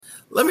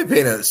Let me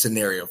paint a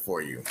scenario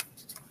for you.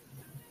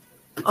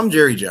 I'm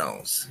Jerry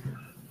Jones.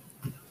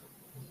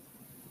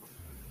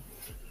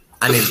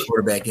 I need a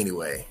quarterback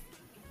anyway.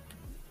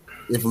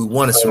 If we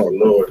won a Super Bowl.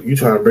 Oh, Lord. You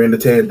trying to bring the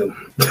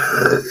tandem.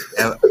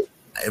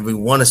 If we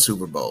won a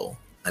Super Bowl,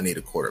 I need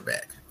a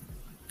quarterback.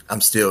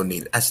 Next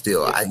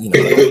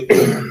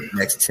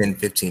 10,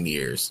 15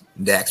 years,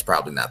 Dak's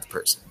probably not the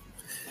person.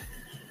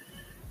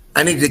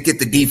 I need to get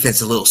the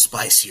defense a little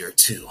spicier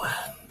too.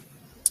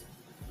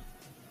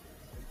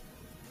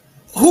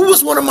 Who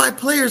was one of my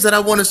players that I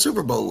won a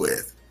Super Bowl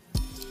with?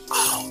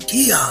 Oh,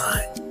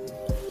 Dion.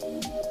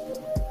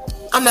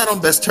 I'm not on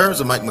best terms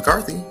with Mike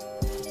McCarthy.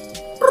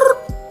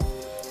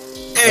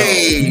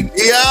 Hey,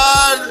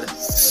 Dion.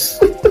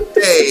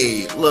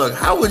 Hey, look,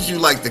 how would you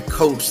like to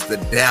coach the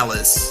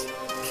Dallas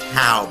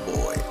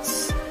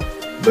Cowboys?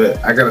 But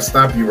I got to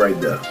stop you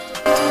right there.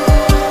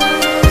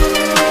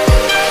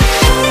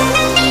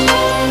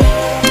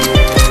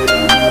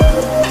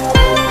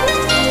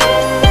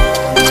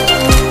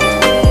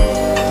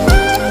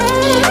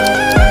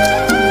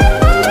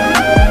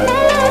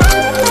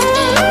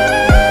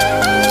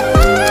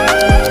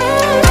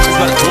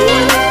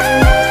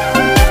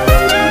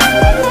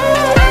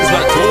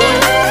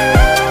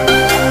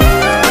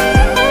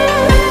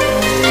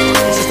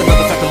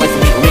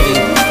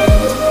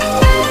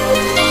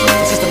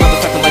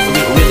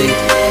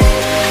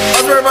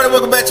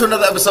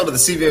 Another episode of the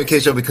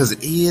CVMK Show, because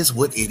it is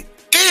what it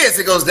is.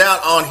 It goes down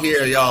on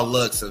here, y'all.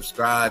 Look,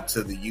 subscribe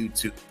to the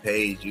YouTube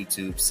page,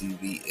 YouTube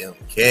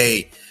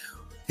CVMK.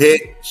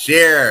 Hit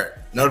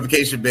share,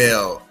 notification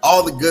bell,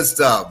 all the good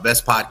stuff.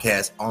 Best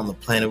podcast on the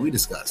planet. We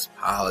discuss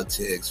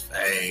politics,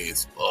 faith,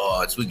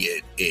 sports. We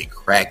get it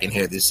cracking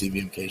here at this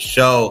CVMK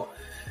Show,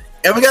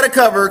 and we got to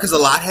cover because a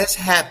lot has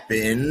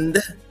happened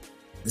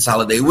this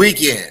holiday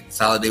weekend.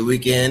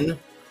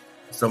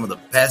 Some of the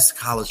best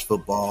college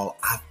football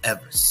I've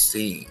ever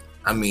seen.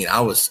 I mean, I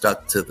was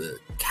stuck to the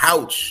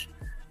couch,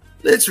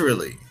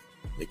 literally,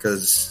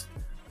 because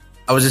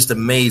I was just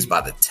amazed by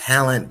the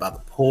talent, by the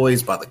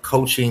poise, by the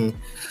coaching.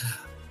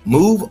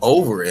 Move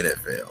over,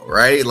 NFL,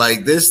 right?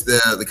 Like this,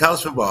 the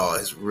college football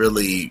has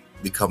really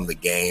become the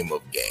game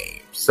of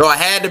games. So I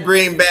had to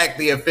bring back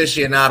the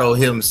aficionado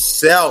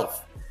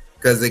himself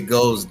because it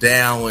goes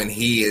down when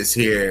he is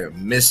here,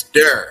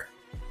 Mr.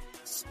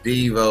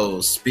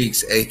 Steve-O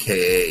Speaks,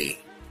 a.k.a.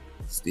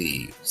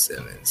 Steve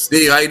Simmons.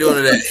 Steve, how you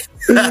doing today?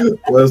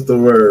 What's the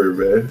word,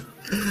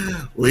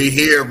 man? We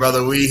here,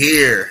 brother. We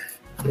here.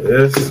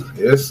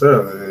 Yes,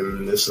 sir.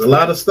 And there's a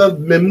lot of stuff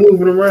been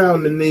moving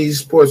around in these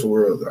sports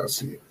worlds, I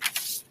see.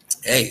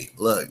 Hey,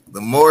 look,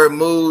 the more it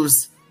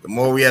moves, the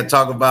more we have to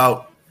talk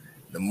about,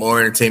 the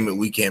more entertainment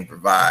we can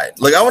provide.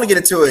 Look, I want to get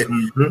into it.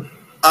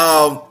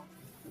 Mm-hmm.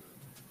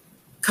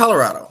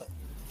 Colorado.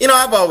 You know,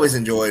 I've always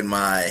enjoyed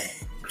my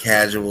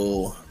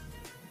casual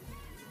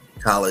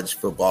college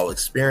football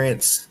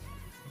experience.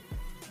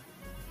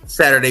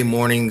 Saturday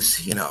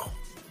mornings, you know,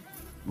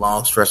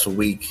 long stressful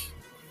week,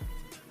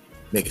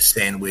 make a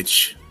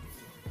sandwich,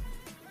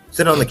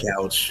 sit on the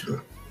couch,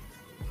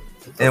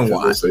 and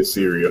watch. Say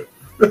cereal.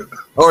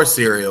 Or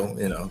cereal,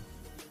 you know.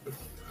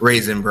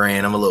 Raisin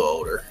Bran. I'm a little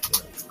older.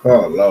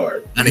 Oh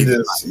Lord.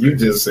 You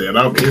just said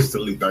I'm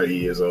instantly 30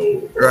 years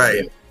old.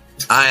 Right.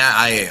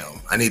 I am.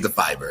 I need the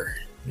fiber,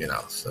 you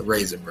know, so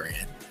Raisin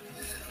Bran.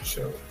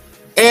 Sure.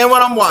 And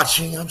when I'm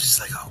watching, I'm just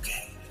like,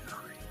 okay, all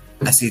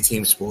right. I see a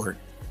team sport.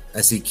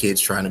 I see kids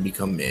trying to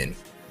become men.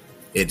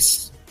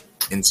 It's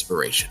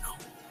inspirational.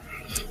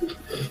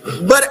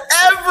 But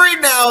every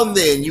now and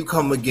then you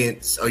come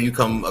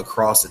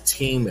across a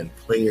team and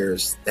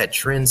players that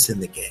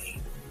transcend the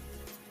game,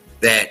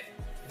 that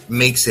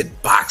makes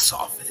it box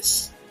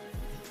office.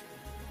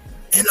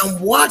 And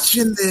I'm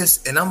watching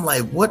this and I'm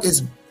like, what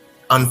is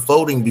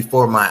unfolding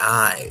before my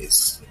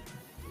eyes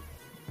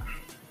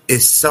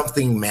is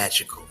something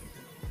magical.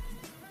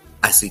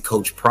 I see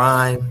Coach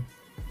Prime.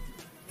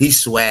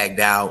 He's swagged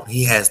out.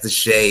 He has the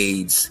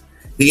shades.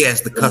 He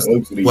has the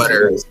custom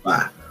sweater.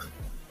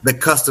 The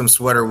custom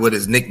sweater with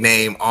his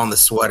nickname on the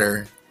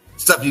sweater.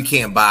 Stuff you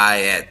can't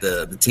buy at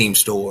the team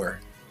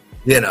store.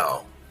 You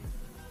know,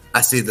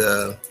 I see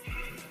the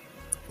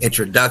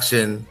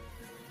introduction.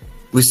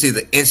 We see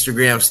the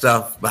Instagram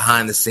stuff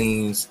behind the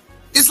scenes.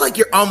 It's like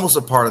you're almost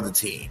a part of the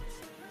team.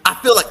 I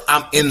feel like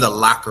I'm in the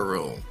locker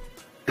room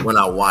when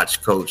I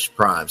watch Coach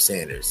Prime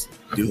Sanders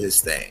do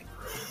his thing.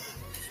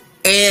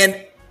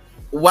 And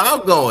while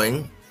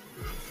going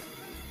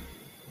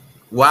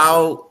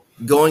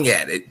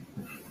at it,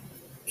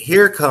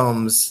 here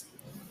comes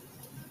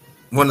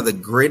one of the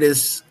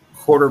greatest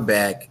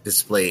quarterback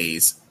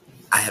displays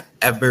I have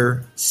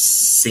ever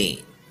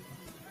seen.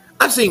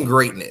 I've seen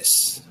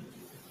greatness,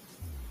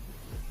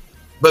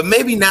 but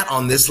maybe not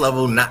on this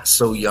level, not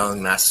so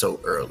young, not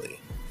so early.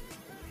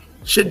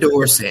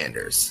 Sheduer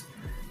Sanders,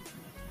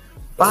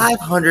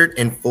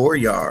 504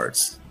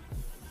 yards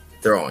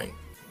throwing.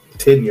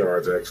 10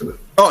 yards, actually.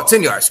 Oh,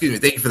 10 yards. Excuse me.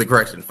 Thank you for the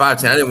correction.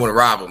 5'10". I didn't want to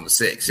rob him with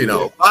 6. You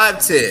know,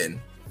 5'10",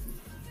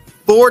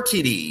 4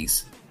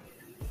 TDs,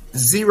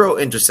 0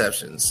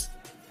 interceptions,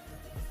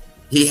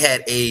 He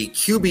had a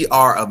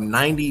QBR of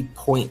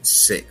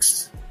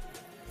 90.6,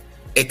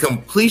 a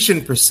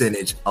completion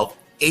percentage of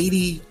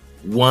 81%.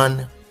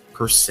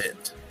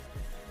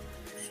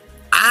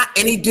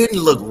 And he didn't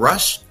look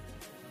rushed.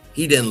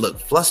 He didn't look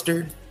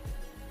flustered.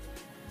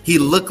 He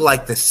looked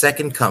like the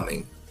second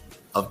coming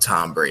of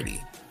Tom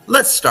Brady.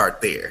 Let's start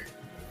there.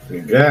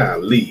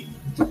 Golly.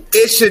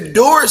 Is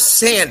Sheduer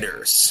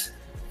Sanders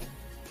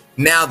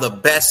now the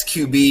best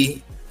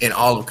QB in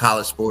all of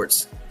college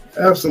sports?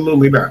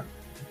 Absolutely not.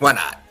 Why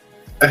not?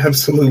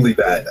 Absolutely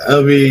not.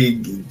 I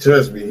mean,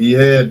 trust me, he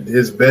had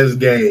his best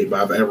game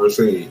I've ever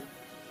seen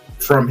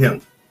from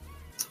him.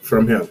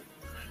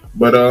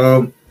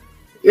 But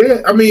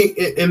yeah, I mean,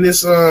 in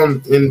this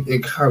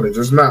in college,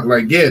 it's not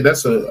like, yeah,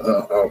 that's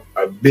a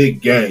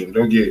big game.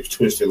 Don't get it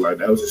twisted. Like,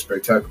 that was a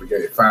spectacular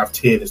game.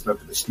 5-10 is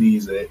nothing to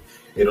sneeze at.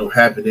 It don't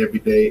happen every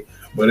day,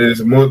 but it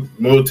is more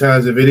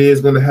times. If it is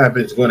going to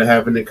happen, it's going to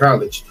happen in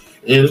college,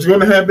 and it's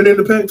going to happen in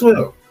the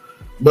Pac-12.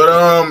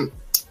 But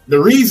the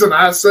reason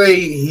I say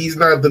he's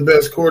not the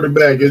best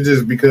quarterback is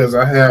just because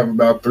I have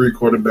about 3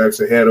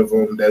 quarterbacks ahead of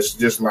him. That's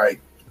just like,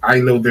 I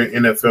know they're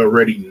NFL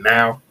ready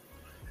now.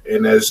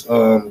 And that's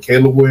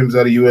Caleb Williams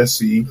out of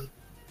USC,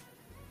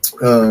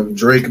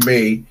 Drake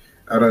May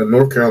out of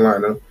North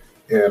Carolina,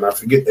 and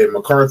and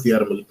McCarthy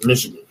out of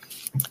Michigan.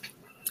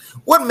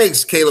 What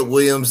makes Caleb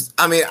Williams?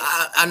 I mean,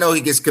 I know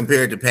he gets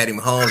compared to Patty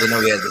Mahomes. I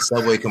know he has the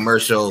Subway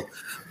commercial.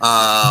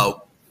 Why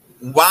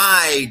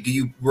do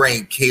you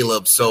rank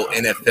Caleb so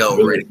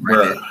NFL ready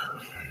right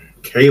now?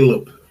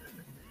 Caleb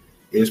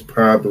is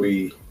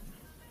probably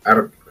out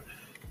of.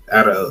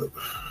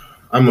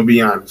 I'm gonna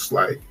be honest,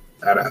 like,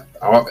 out of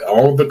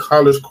all the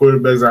college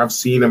quarterbacks I've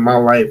seen in my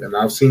life, and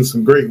I've seen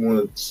some great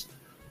ones,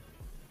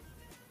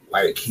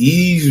 like,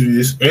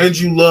 he's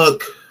Andrew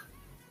Luck.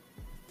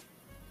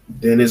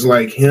 Then it's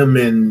like him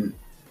and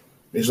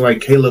it's like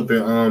Caleb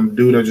and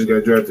dude that just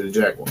got drafted to the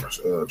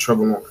Jaguars,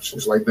 Trevor Lawrence.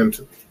 It's like them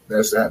two.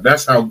 That's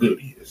how good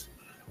he is.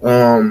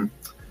 One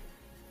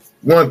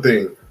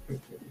thing,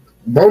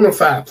 bona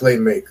fide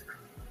playmaker.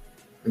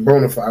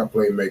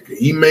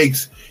 He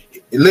makes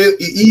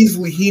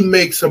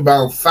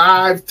about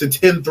 5 to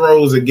 10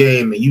 throws a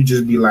game, and you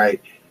just be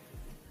like,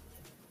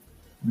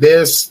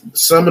 there's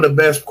some of the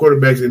best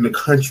quarterbacks in the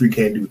country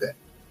can't do that.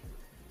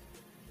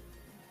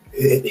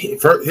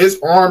 His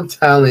arm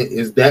talent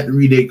is that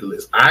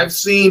ridiculous. I've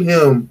seen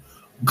him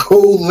go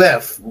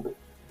left,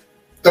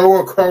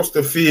 throw across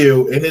the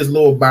field, and his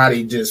little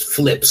body just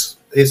flips.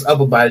 His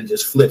upper body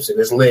just flips, and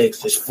his legs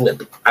just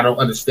flip. I don't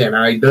understand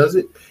how he does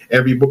it.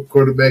 Every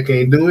quarterback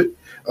can't do it.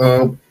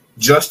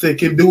 Justin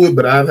can do it,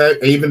 but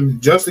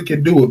Justin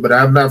can do it, but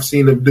I've not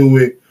seen him do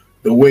it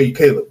the way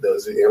Caleb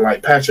does it. And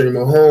like Patrick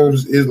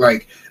Mahomes is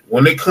like,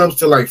 when it comes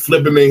to like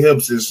flipping their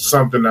hips, is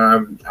something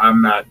I'm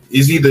not.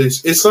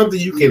 It's something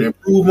you can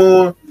improve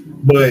on,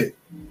 but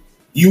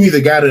you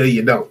either got it or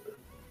you don't.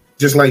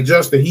 Just like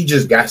Justin, he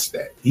just got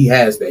that. He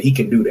has that. He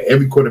can do that.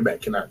 Every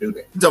quarterback cannot do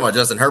that. You talking about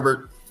Justin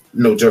Herbert?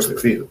 No, Justin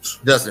Fields.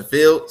 Justin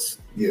Fields?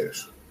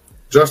 Yes.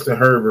 Justin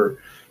Herbert.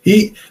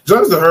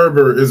 Justin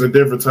Herbert is a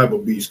different type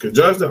of beast because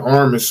Justin's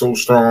arm is so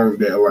strong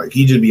that like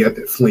he just be out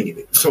there flinging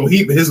it. So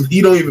he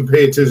don't even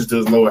pay attention to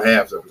his lower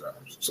half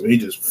sometimes. So he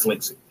just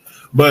flicks it.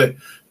 But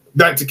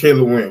back to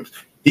Caleb Williams.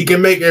 He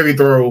can make every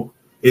throw.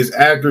 His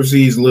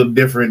accuracy is a little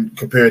different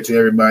compared to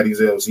everybody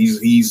else.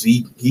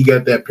 He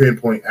got that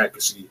pinpoint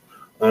accuracy.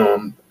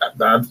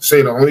 I'd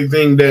say the only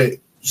thing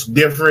that's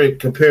different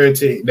compared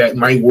to that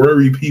might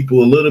worry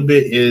people a little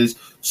bit is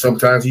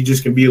sometimes he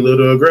just can be a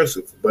little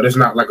aggressive, but it's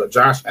not like a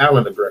Josh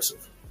Allen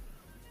aggressive.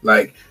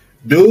 Like,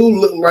 dude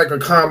look like a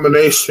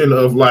combination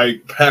of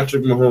like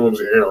Patrick Mahomes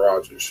and Aaron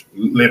Rodgers,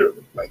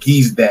 literally. Like,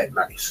 he's that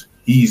nice.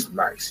 He's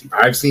nice.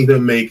 I've seen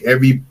him make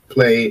every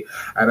play,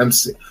 and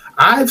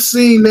I've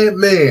seen that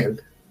man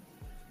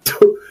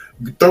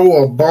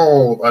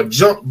throw a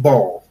jump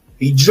ball.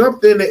 He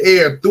jumped in the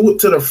air, threw it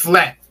to the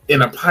flat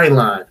in a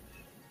pylon.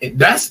 And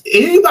that's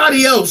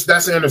anybody else,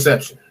 that's an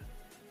interception.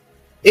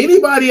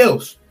 Anybody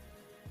else.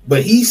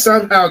 But he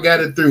somehow got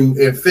it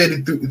through and fed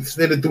it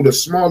through the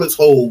smallest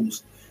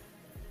holes.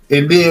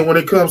 And then when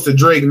it comes to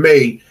Drake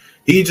May,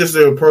 he's just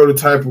a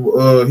prototype.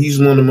 He's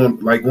one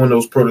of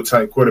those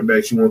prototype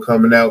quarterbacks you want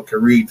coming out, can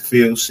read the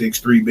field,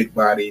 6'3", big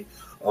body.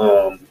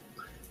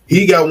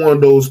 He got one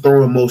of those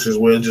throwing motions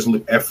where it just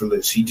look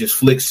effortless. He just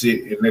flicks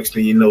it, and next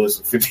thing you know, it's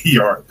a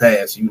 50-yard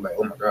pass. You like,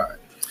 oh my god,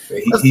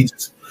 he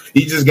just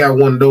got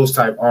one of those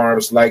type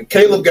arms. Like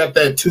Caleb got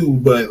that too,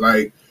 but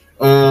like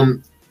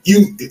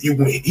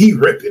he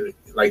ripping it.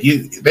 Like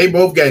they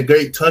both got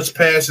great touch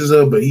passes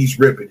up, but he's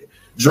ripping it.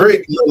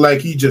 Drake look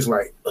like he just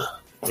like,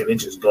 and it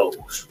just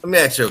goes. Let me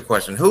ask you a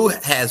question: who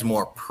has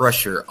more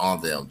pressure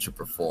on them to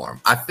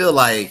perform? I feel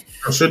like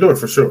Sheduer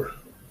for sure.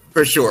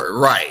 For sure,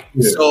 right.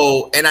 Yeah.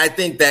 So, and I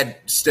think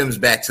that stems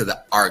back to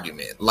the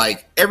argument.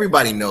 Like,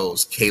 everybody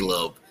knows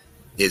Caleb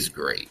is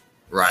great,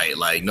 right?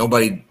 Like,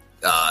 nobody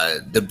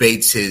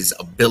debates his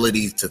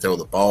ability to throw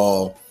the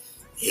ball,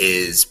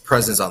 his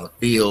presence on the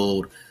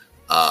field.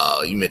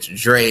 You mentioned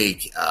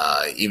Drake,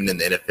 even in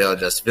the NFL,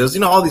 Justin Fields.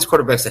 You know, all these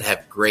quarterbacks that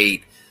have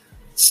great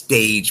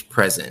stage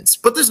presence,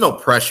 but there's no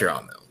pressure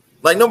on them.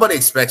 Like nobody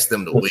expects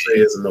them to win.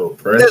 There's no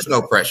pressure. There's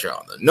no pressure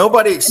on them.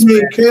 Nobody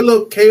expects. I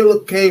mean,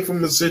 Caleb came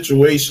from a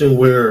situation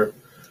where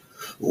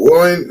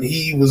one,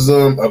 he was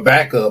a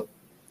backup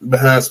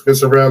behind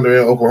Spencer Rattler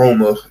in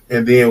Oklahoma,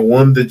 and then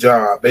won the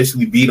job,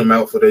 basically beat him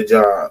out for that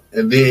job,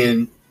 and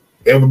then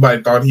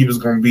everybody thought he was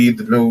going to be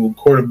the new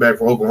quarterback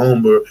for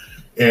Oklahoma,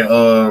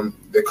 and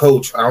the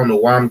coach, I don't know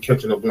why I'm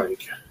catching a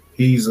blank.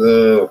 He's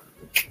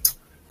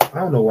I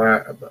don't know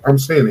why I'm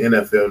saying the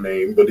NFL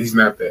name, but he's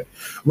not that.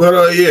 But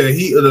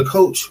the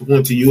coach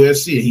went to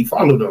USC and he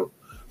followed them.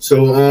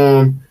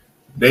 So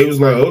they was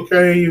like,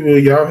 okay, well,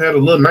 y'all had a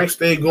little nice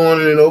thing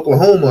going in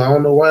Oklahoma. I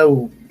don't know why.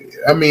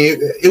 I mean,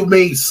 it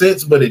made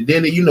sense, but it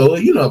didn't. You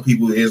know,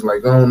 people is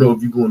like, I don't know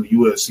if you're going to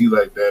USC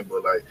like that,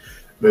 but like,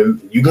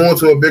 when you going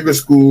to a bigger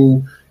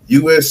school,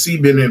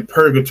 USC been in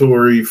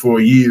purgatory for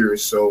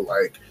years, so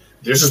like,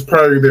 this is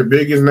probably their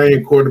biggest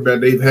name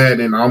quarterback they've had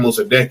in almost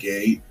a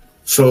decade.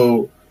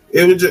 So.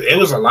 It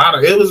was like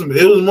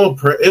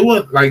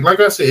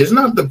I said, it's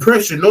not the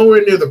pressure,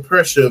 nowhere near the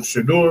pressure of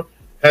Sheduer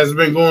has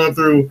been going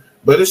through,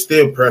 but it's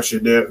still pressure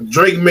there.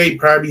 Drake May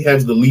probably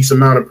has the least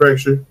amount of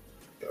pressure,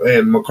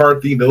 and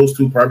McCarthy, those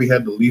two probably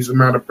had the least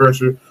amount of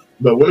pressure.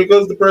 But when it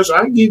goes to pressure,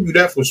 I give you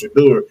that for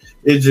Sheduer.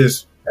 It's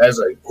just, as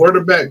a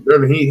quarterback,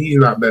 he's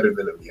not better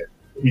than him yet.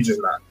 He's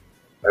just not.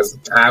 As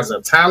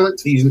a talent,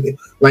 he's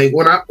like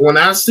when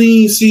I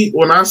seen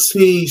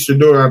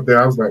Sheduer out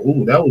there, I was like,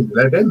 ooh,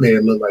 that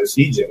man looked like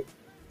CJ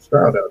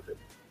Stroud out there.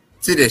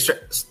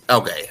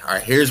 Okay, all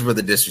right. Here's where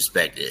the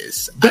disrespect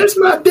is. That's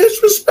not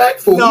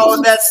disrespectful.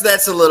 No,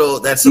 that's a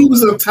little. He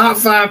was a top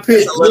 5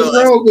 pick.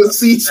 What's wrong with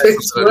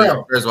CJ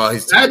Stroud? First of all,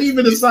 he's not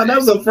even a son. That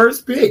was a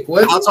first pick.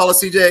 What? How tall is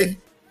CJ?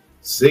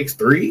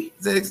 6'3".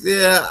 6.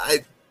 Yeah,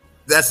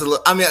 that's a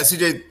little. I mean,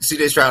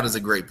 CJ Stroud is a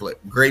great player.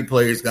 Great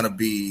player is going to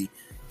be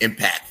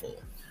impactful,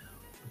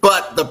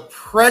 but the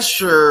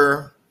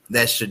pressure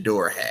that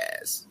Sheduer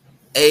has,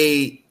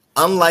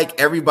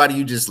 unlike everybody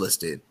you just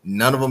listed,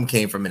 none of them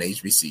came from an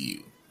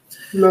HBCU.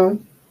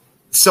 No.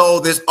 So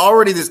there's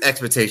already this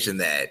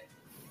expectation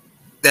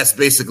that's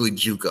basically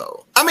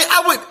JUCO. I mean,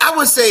 I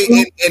would say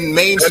in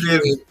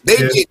mainstream they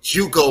get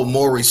JUCO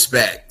more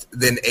respect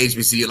than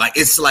HBCU. Like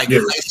it's like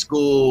high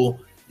school.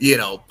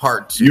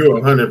 Part 2.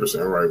 You're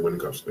 100% right when it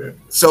comes to that.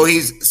 So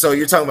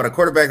you're talking about a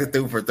quarterback that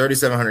threw for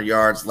 3,700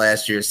 yards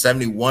last year,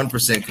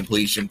 71%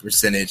 completion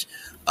percentage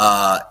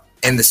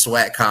in the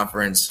SWAC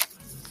conference.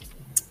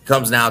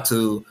 Comes now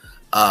to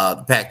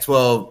the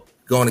Pac-12,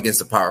 going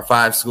against a Power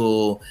 5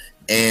 school,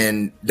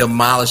 and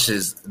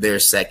demolishes their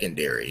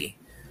secondary.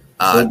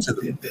 But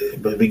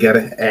we got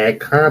to add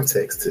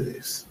context to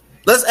this.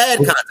 Let's add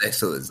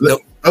context to this.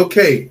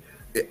 Okay.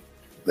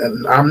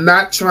 I'm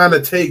not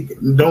trying to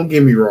don't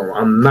get me wrong,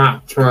 I'm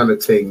not trying to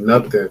take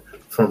nothing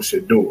from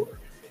Sheduer.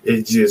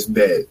 It's just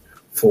that,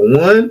 for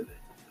one,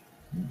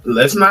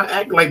 let's not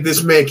act like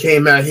this man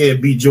came out here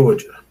and beat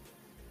Georgia.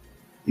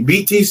 He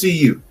beat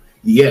TCU.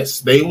 Yes,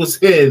 they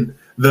was in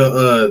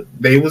the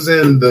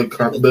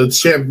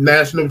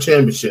national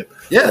championship.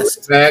 Yes.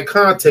 Let's add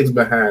context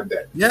behind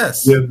that.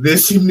 Yes. With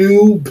this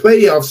new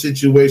playoff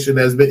situation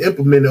that's been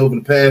implemented over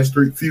the past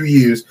few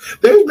years,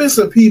 there's been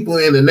some people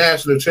in the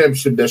national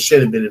championship that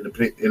shouldn't have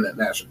been in the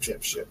national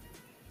championship.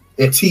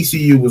 And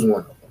TCU was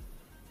one of them.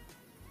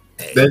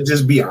 Hey. Let's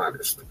just be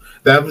honest.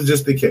 That was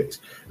just the case.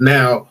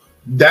 Now,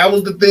 that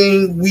was the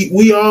thing.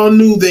 We all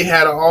knew they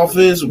had an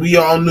offense. We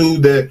all knew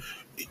that,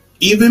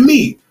 even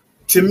me.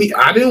 To me,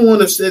 I didn't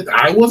want to say,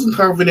 I wasn't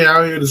confident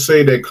out here to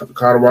say that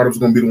Colorado was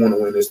going to be the one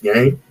to win this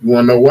game. You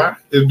want to know why?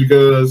 It's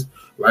because,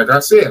 like I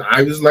said,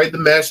 I was like the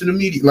national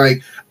media.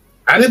 Like,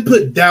 I didn't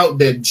put doubt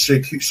that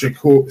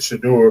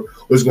Sheduer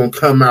was going to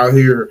come out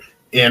here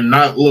and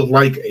not look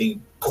like a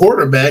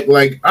quarterback.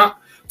 Like,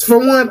 for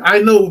one, I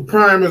know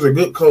Prime is a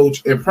good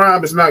coach, and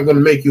Prime is not going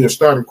to make you a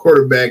starting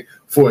quarterback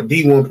for a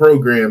D1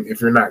 program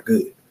if you're not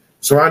good.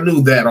 So I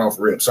knew that off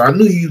rip. So I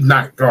knew he's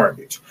not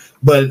garbage.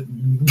 But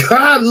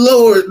God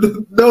Lord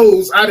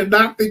knows I did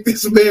not think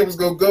this man was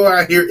going to go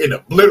out here and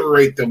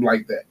obliterate them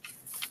like that.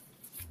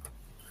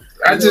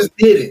 I just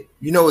did it.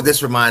 You know what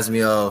this reminds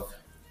me of?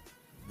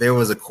 There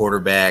was a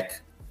quarterback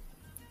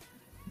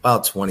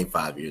about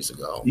 25 years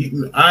ago.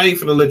 I ain't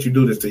finna let you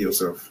do this to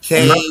yourself.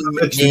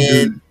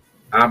 I'm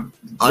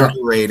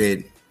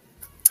underrated.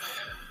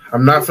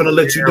 I'm not finna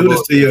let you do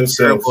this to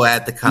yourself.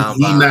 At the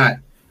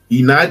combine.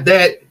 He not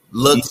that.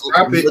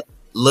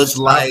 Looks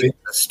like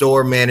a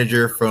store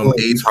manager from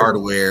Ace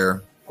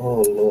Hardware.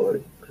 Oh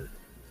Lord!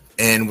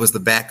 And was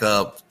the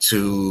backup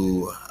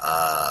to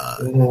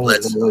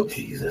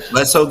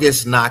Bledsoe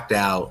gets knocked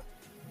out,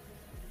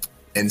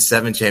 and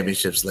 7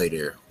 championships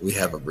later, we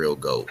have a real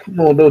GOAT. Come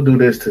on, don't do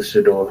this to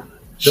Sheduer.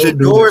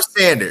 Sheduer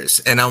Sanders,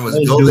 and I'm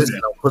going to go this and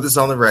I'll put this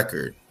on the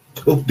record.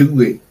 Don't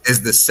do it.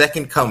 Is the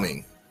second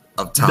coming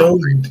of Tom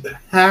Brady.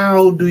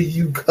 How do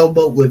you come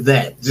up with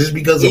that? Just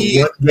because of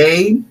one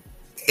game?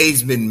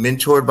 He's been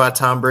mentored by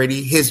Tom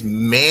Brady. His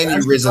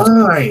mannerisms on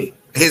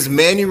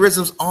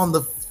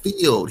the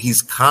field.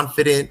 He's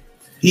confident.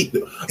 He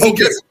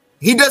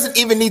He doesn't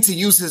even need to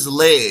use his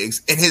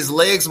legs, and his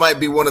legs might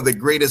be one of the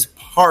greatest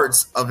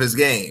parts of his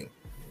game.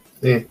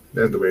 Yeah,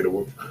 that's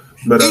debatable.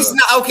 But he's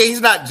not okay. He's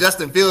not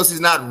Justin Fields.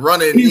 He's not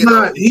running. He's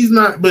not.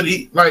 But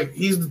he's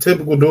the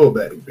typical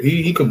doorback.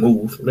 He can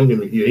move. Don't get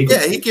me.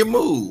 Yeah, he can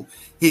move.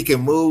 He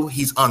can move.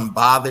 He's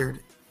unbothered.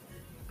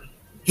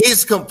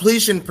 His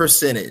completion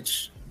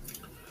percentage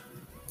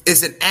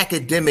is an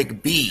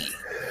academic B.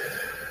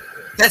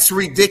 That's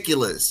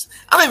ridiculous.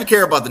 I don't even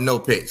care about the no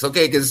picks,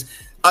 okay? Because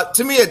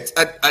to me,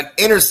 an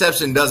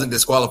interception doesn't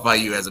disqualify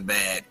you as a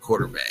bad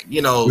quarterback.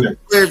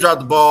 Players drop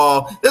the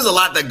ball. There's a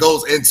lot that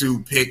goes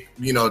into pick,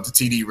 to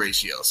TD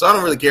ratio. So I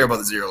don't really care about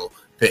the 0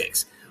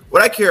 picks.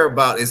 What I care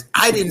about is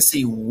I didn't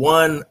see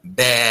one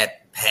bad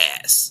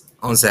pass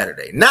on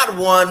Saturday. Not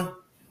one.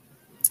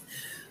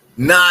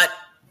 Not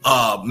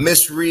a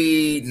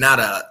misread, not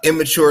a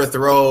immature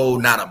throw,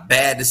 not a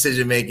bad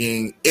decision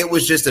making. It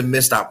was just a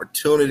missed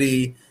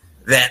opportunity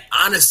that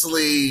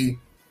honestly,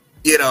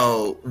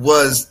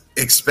 was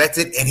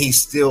expected, and he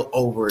still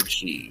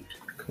overachieved.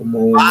 Come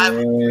on, 5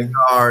 man.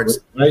 Yards.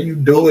 Why are you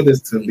doing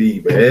this to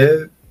me,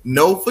 man?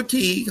 No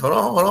fatigue. Hold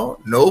on.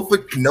 No,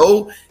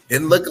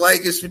 didn't look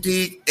like his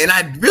fatigue. And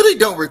I really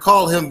don't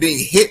recall him being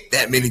hit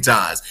that many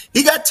times.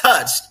 He got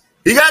touched,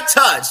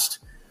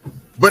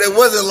 but it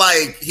wasn't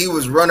like he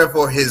was running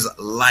for his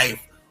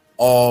life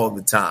all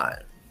the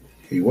time.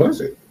 He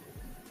wasn't.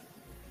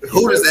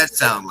 Who does that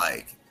sound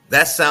like?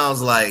 That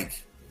sounds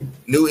like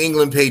New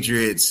England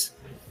Patriots,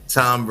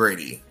 Tom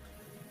Brady.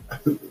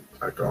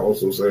 I can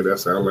also say that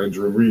sounds like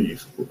Drew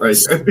Brees.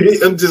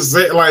 I'm just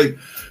saying,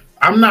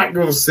 I'm not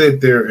going to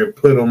sit there and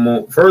put him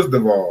on. First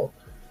of all,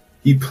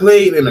 he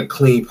played in a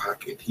clean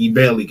pocket. He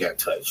barely got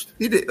touched.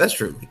 He did. That's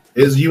true.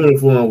 His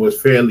uniform was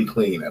fairly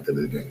clean after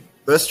the game.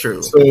 That's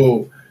true.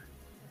 So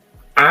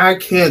I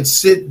can't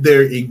sit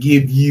there and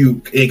give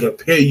you and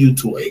compare you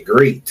to a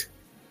great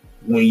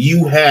when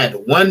you had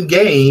one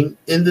game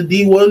in the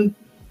D1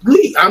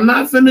 league. I'm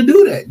not finna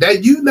do that.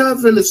 That you not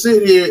finna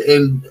sit here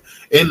and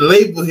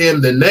label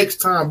him the next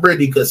Tom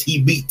Brady because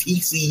he beat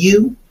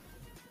TCU.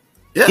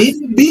 Yeah. He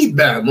didn't beat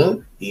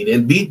Bama. He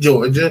didn't beat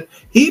Georgia.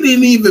 He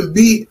didn't even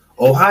beat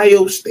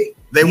Ohio State.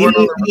 He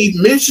didn't beat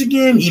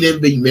Michigan. He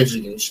didn't beat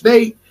Michigan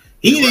State.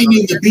 He didn't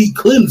even beat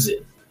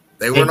Clemson.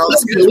 They weren't on the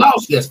schedule.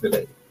 Lost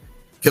yesterday.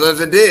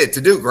 Clemson did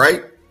to Duke,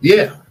 right?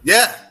 Yeah.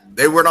 Yeah.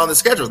 They weren't on the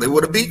schedule. They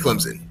would have beat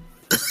Clemson.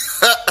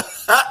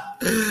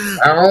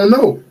 I don't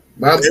know.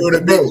 They would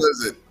have beat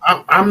Clemson.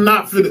 I'm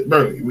not fit,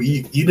 bro.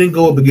 You didn't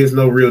go up against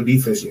no real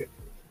defense yet.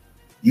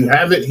 You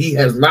haven't. He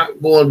has not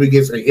gone up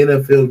against an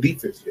NFL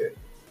defense yet.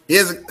 He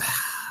hasn't.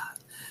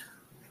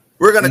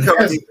 We're gonna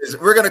cover defense.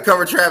 We're gonna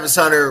cover Travis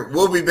Hunter.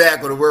 We'll be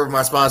back with a word from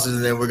my sponsors,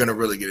 and then we're gonna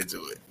really get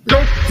into it.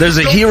 There's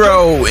a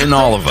hero in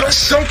all of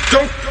us,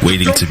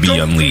 waiting to be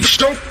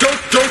unleashed.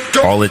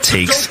 All it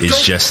takes is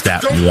just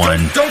that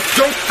one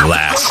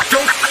last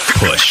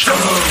push.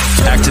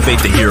 Activate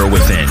the hero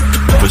within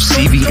with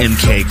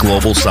CVMK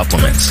Global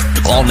Supplements.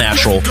 All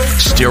natural,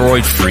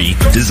 steroid-free,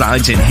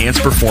 designed to enhance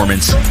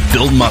performance,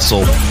 build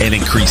muscle, and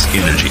increase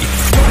energy.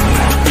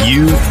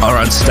 You are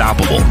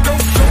unstoppable.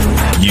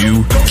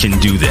 You can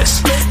do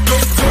this.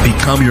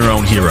 Become your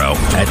own hero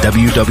at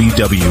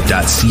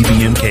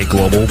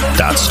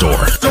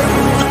www.cvmkglobal.store.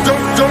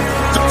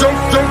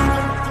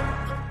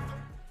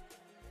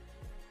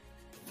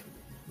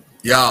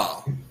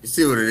 Y'all, you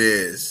see what it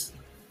is.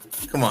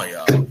 Come on,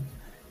 y'all.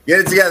 Get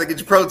it together. Get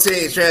your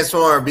proteins,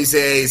 transform,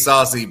 BCAA,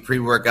 saucy,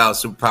 pre-workout,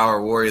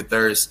 superpower, warrior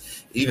thirst,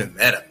 even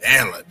meta,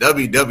 manla.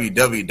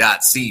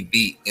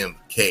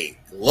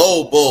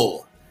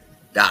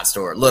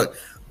 www.cvmkglobal.store. Look,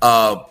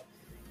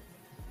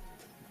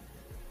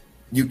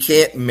 you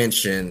can't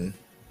mention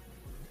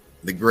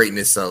the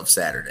greatness of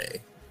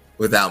Saturday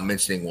without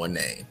mentioning one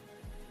name.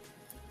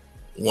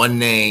 One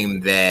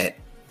name that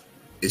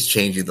is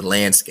changing the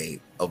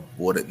landscape of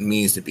what it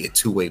means to be a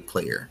two-way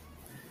player.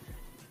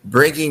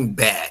 Bringing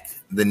back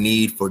the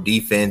need for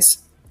defense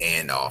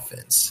and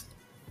offense.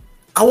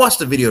 I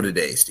watched a video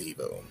today,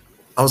 Steve-O.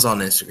 I was on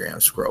Instagram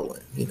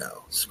scrolling.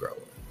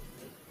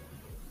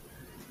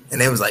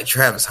 And it was like,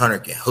 Travis Hunter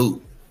can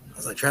hoop. I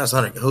was like, Travis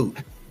Hunter can hoop.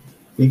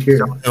 He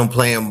cares. Him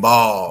playing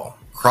ball,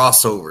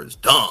 crossovers,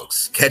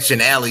 dunks,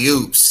 catching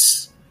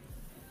alley-oops.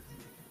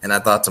 And I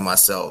thought to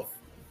myself,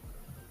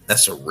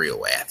 that's a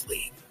real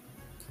athlete.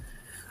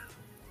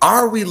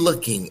 Are we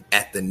looking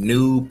at the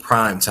new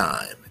prime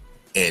time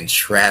in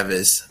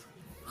Travis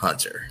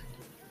Hunter?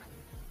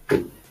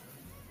 I'm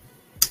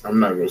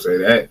not going to say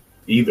that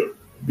either,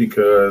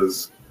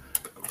 because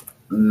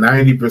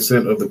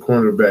 90% of the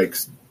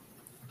cornerbacks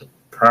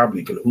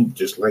probably can hoop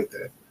just like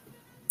that.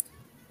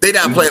 They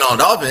not playing on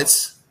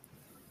offense.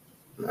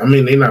 I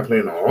mean, they not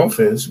playing on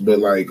offense, but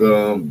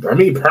prime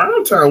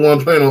time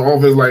wasn't playing on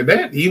offense like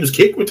that. He was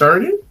kick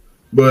returning,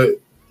 but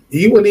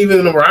he wasn't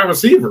even a wide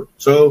receiver.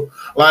 So,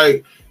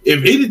 if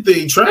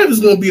anything, Travis is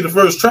going to be the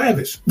first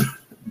Travis.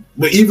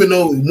 But even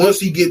though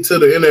once he get to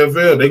the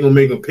NFL, they're going to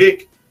make him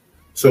pick.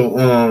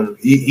 So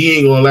he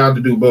ain't going to allow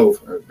to do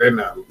both. They're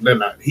not.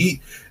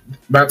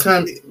 By the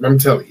time, I'm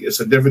telling you, it's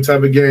a different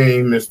type of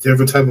game. It's a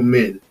different type of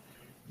men.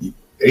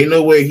 Ain't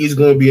no way he's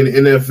going to be in the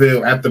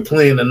NFL after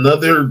playing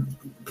another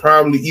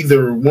probably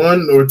either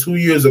 1 or 2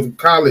 years of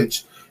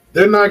college.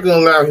 They're not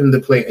going to allow him to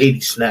play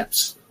 80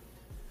 snaps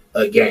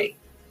a game.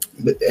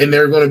 And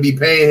they're going to be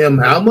paying him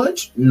how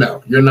much?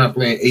 No, you're not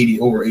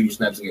playing over 80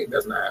 snaps a game.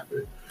 That's not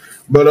happening.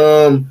 But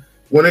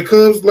when it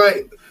comes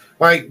like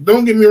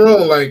don't get me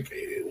wrong, like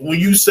when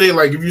you say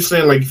like if you're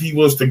saying like if he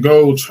was to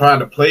go try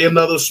to play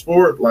another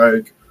sport,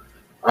 like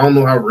I don't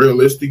know how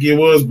realistic it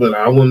was, but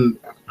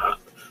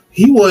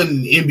he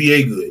wasn't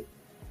NBA good.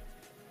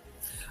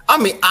 I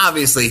mean,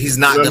 obviously he's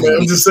not. You know,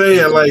 I'm just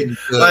saying, like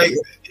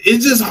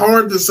it's just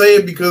hard to say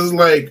it because,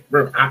 like,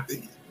 bro,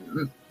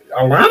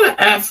 a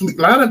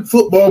lot of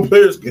football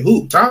players can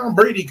hoop. Tom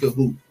Brady can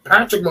hoop.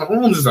 Patrick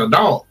Mahomes is a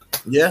dog.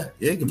 Yeah,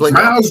 he can play.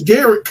 Myles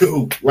Garrett can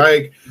hoop.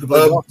 Like, who's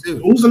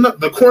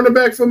the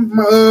cornerback from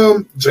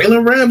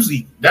Jalen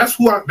Ramsey? That's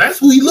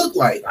who he looked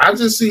like. I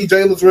just see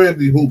Jalen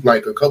Ramsey hoop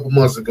like a couple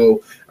months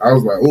ago. I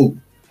was like, ooh,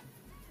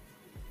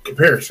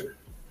 comparison.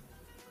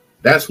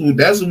 That's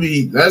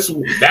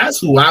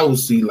who I would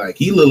see. Like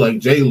he looked like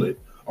Jalen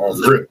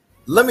on grip.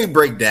 Let me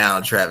break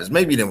down, Travis.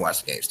 Maybe you didn't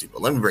watch the game, Steve,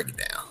 but let me break it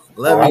down.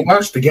 I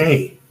watched the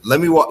game.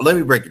 Let me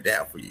break it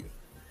down for you.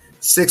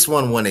 6'1",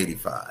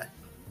 185.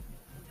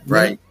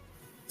 Right?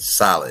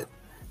 Solid.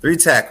 3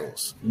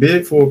 tackles.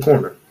 Big for a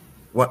corner.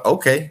 What?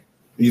 Okay.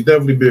 He's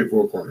definitely big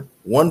for a corner.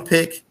 1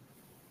 pick,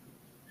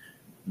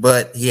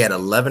 but he had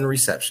 11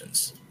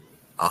 receptions,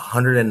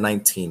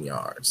 119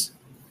 yards.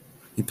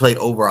 He played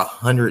over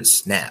 100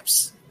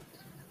 snaps.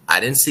 I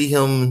didn't see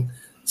him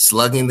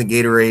slugging the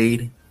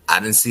Gatorade.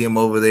 I didn't see him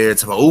over there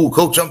talking, oh,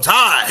 coach, I'm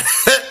tired.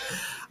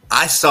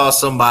 I saw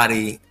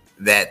somebody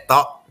that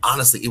thought,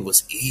 honestly, it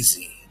was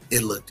easy.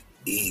 It looked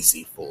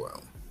easy for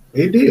him.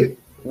 It did.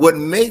 What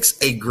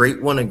makes a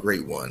great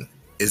one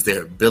is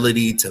their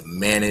ability to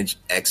manage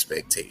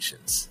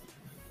expectations.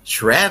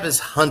 Travis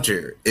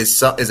Hunter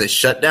is a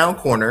shutdown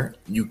corner.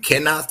 You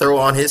cannot throw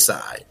on his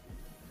side.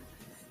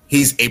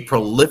 He's a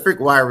prolific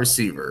wide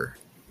receiver,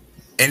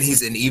 and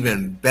he's an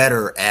even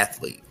better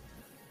athlete.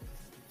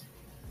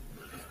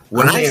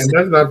 That's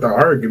not the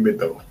argument,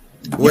 though.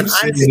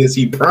 Is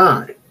he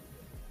prime?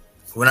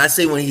 When I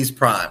say when he's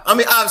prime, I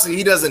mean obviously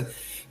he doesn't.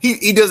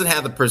 He doesn't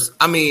have the person.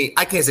 I mean,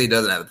 I can't say he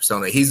doesn't have the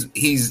persona.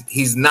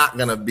 He's not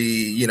gonna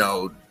be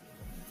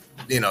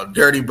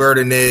dirty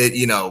birding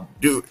it.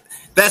 Dude,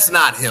 that's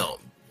not him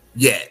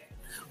yet.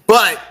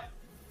 But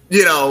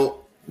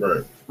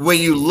right. When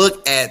you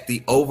look at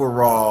the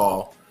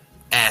overall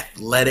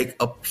athletic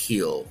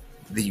appeal,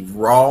 the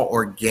raw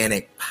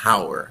organic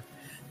power,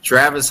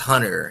 Travis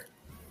Hunter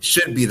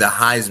should be the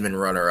Heisman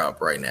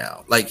runner-up right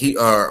now, like he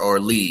or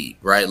lead,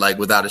 right? Like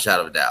without a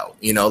shadow of a doubt.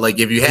 Like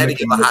if you had to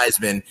give a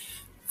Heisman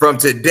from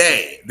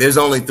today, there's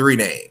only 3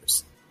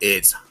 names.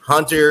 It's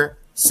Hunter,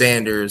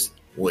 Sanders,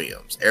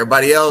 Williams.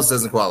 Everybody else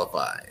doesn't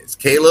qualify. It's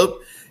Caleb,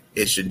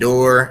 it's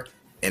Sheduer,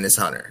 and it's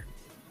Hunter,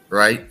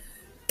 right?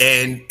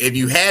 And if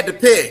you had to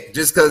pick,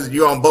 just because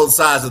you're on both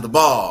sides of the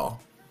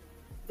ball,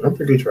 I'm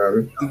picking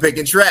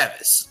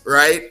Travis,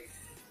 right?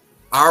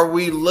 Are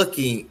we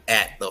looking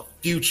at the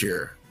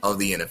future of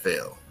the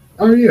NFL?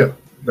 Oh yeah,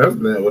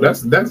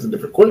 that's a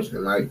different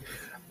question. Like,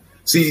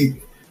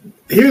 see,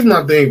 here's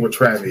my thing with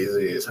Travis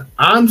is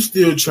I'm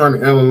still trying to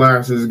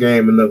analyze his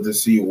game enough to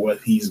see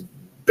what he's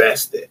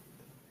best at,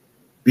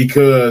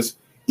 because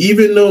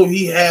even though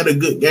he had a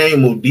good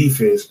game on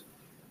defense,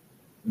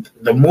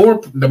 the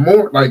more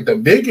like the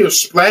bigger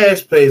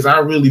splash plays I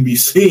really be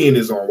seeing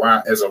is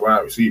as a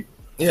wide receiver.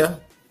 Yeah,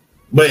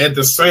 but at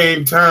the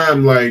same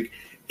time, like,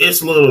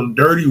 it's a little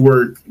dirty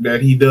work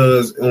that he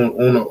does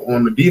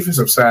on the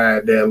defensive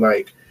side that,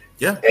 like,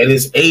 yeah, at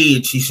his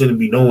age, he shouldn't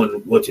be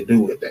knowing what to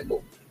do at that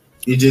moment.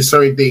 It's just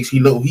certain things he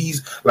know.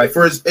 He's like,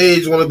 for his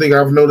age, one of the things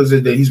I've noticed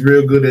is that he's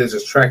real good at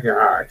just tracking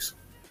the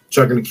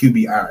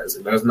QB eyes,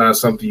 and that's not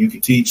something you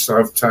can teach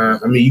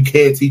sometimes. I mean, you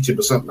can teach it,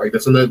 but something like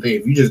that's another thing.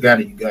 If you just got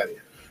it, you got it.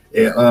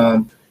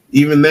 And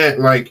even that,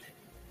 like,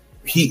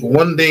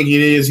 one thing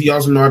it is, he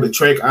also know how to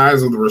track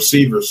eyes of the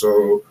receiver,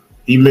 so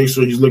he makes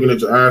sure he's looking at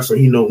your eyes so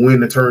he know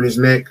when to turn his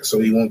neck so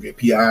he won't get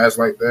PIs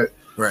like that.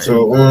 Right.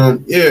 So,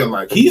 yeah,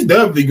 like, he's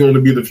definitely going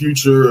to be the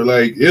future.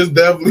 Like, it's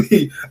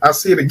definitely – I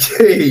see the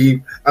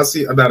game. I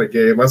see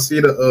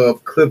the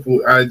clip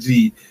with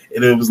IG,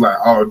 and it was like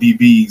all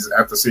DBs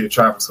after seeing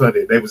Travis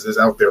Hunter. They was just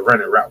out there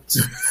running routes.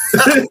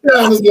 I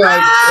was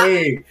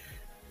like,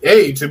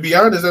 hey, to be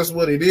honest, that's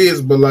what it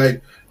is. But,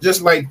 like,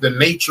 just like the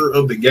nature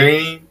of the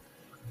game,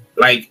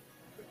 like,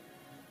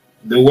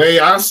 the way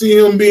I see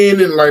him being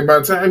in, like, by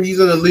the time he's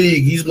in the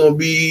league, he's gonna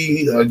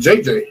be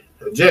Justin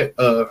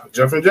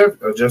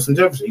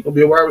Jefferson. He's gonna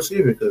be a wide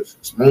receiver because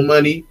it's more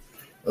money,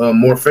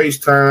 more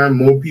FaceTime,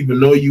 more people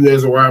know you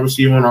as a wide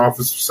receiver on the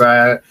offensive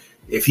side.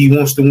 If he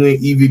wants to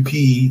win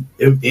MVP,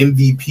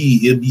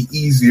 it'll be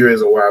easier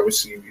as a wide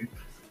receiver.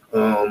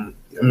 I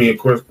mean, of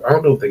course, I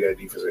don't know if they got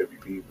defensive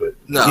MVP, but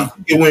no,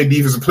 he can win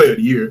defensive player of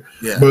the year.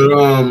 Yeah,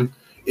 but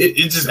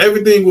it just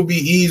everything will be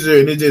easier,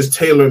 and it's just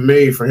tailor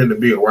made for him to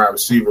be a wide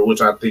receiver,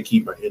 which I think he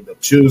might end up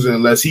choosing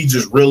unless he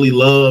just really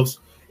loves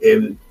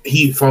and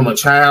he from a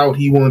child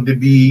he wanted to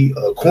be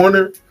a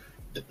corner.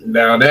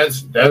 Now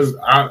that's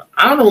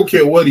I don't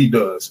care what he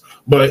does,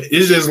 but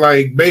it's just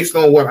like based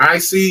on what I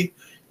see,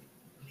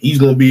 he's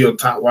gonna be a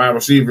top wide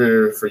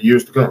receiver for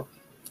years to come.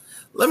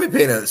 Let me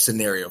paint a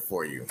scenario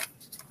for you.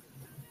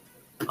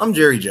 I'm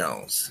Jerry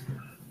Jones.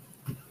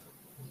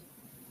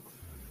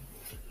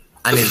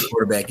 I need a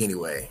quarterback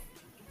anyway.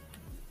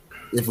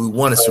 If we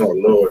won a Super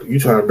Bowl, Lord, you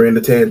trying to bring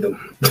the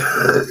tandem?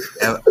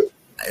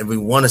 If we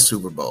won a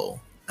Super Bowl,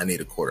 I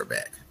need a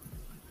quarterback.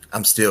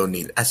 Next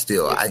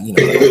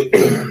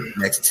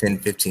 10,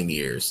 15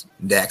 years,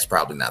 Dak's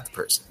probably not the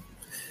person.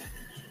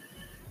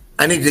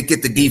 I need to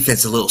get the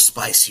defense a little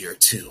spicier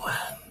too.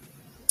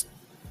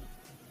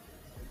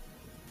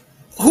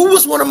 Who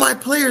was one of my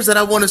players that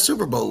I won a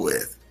Super Bowl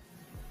with?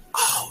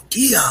 Oh,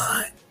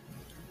 Dion.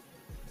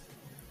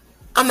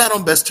 I'm not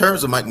on best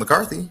terms with Mike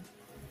McCarthy.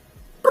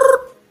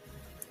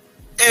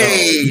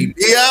 Hey,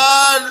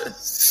 Dion.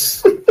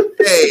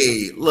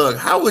 Hey, look,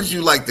 how would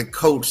you like to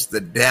coach the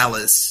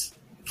Dallas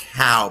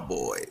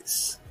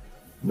Cowboys?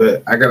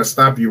 But I got to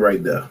stop you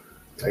right there.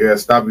 I got to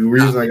stop you. The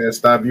reason I got to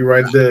stop you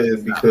right there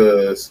is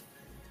because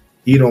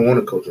he don't want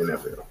to coach in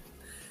NFL.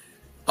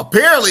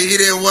 Apparently, he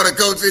didn't want to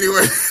coach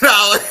anywhere.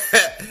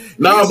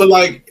 No, but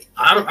like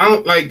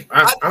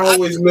I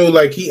always knew,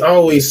 like he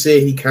always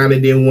said he kind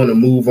of didn't want to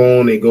move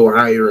on and go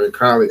higher in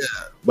college.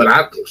 Yeah. But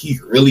I think he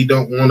really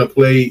don't want to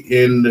play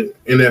in the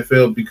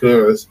NFL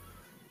because,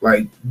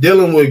 like,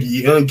 dealing with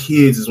young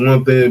kids is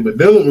one thing, but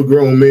dealing with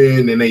grown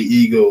men and their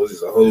egos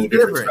is a whole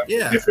different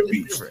beast.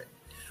 Different.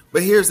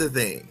 But here's the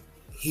thing: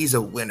 he's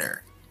a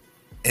winner,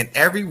 and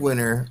every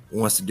winner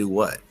wants to do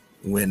what?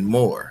 Win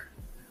more.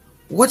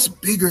 What's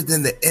bigger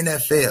than the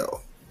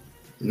NFL?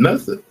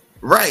 Nothing.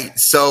 Right.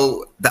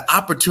 So the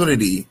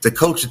opportunity to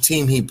coach a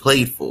team he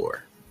played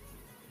for,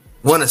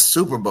 won a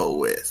Super Bowl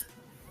with,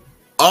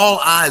 all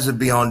eyes would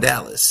be on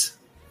Dallas.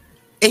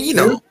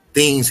 And,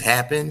 things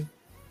happen.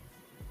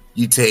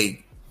 You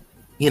take,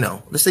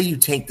 let's say you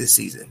tank this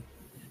season,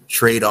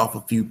 trade off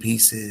a few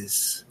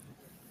pieces.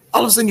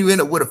 All of a sudden you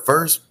end up with a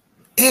first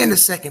and a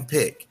second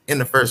pick in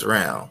the first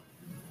round.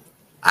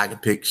 I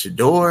could pick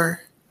Sheduer.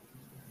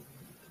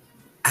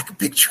 I could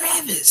pick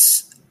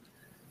Travis.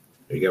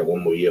 You got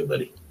one more year,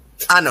 buddy.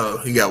 I know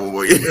he got one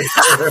more year.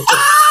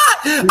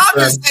 I'm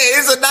just saying,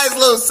 it's a nice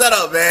little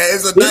setup, man.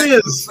 It's a nice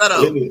little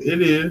setup.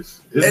 It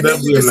is. It's and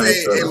then you can say,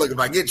 setup. Hey, look, if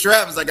I get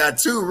Travis, I got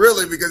two,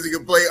 really, because he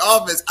can play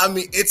offense. I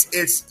mean,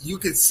 it's you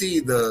can see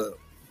the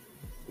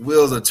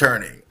wheels are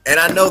turning. And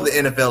I know the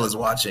NFL is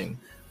watching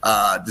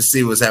to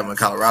see what's happening in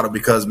Colorado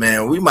because,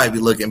 man, we might be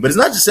looking. But it's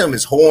not just him.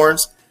 It's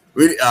Horns.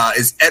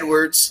 It's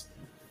Edwards.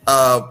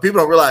 People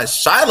don't realize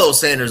Shiloh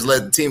Sanders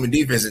led the team in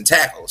defense and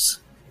tackles.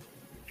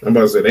 I'm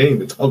about to say, they didn't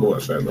even talk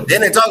about Shiloh. Then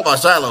they talk about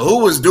Shiloh.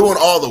 Who was doing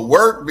all the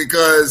work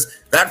because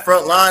that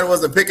front line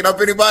wasn't picking up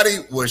anybody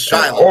was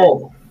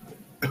Shiloh.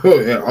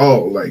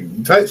 Like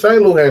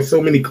Shiloh had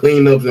so many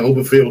cleanups and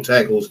open field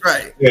tackles.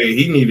 Right. Hey,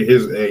 he needed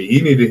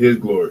his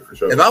glory for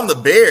sure. If I'm the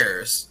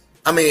Bears,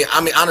 I mean,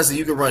 honestly,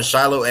 you could run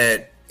Shiloh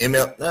at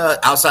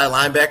outside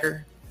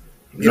linebacker.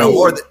 I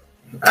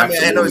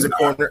know he's a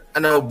corner. I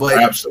know, but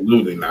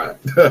absolutely not.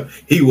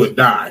 He would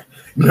die.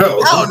 No,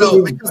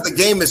 because the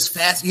game is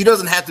fast. He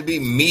doesn't have to be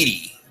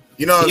meaty.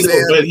 You know what I'm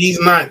saying? But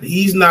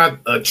he's not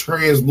a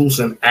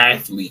translucent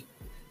athlete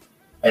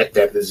at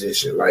that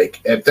position.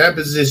 Like at that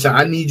position,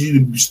 I need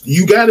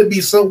you got to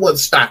be somewhat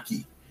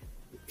stocky.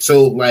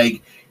 So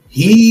like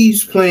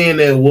he's playing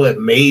at what,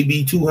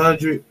 maybe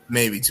 200?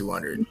 Maybe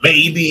 200.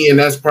 Maybe, and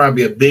that's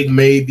probably a big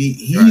maybe.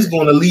 He's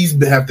going to at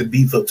least have to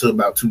beef up to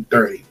about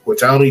 230,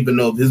 which I don't even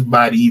know if his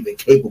body even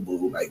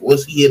capable. Like,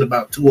 once he hit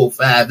about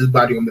 205, his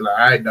body going to be like,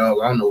 all right, dog,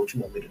 I don't know what you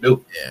want me to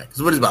do. Yeah,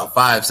 because what is about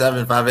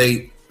 5'7",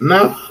 5'8"?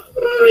 No,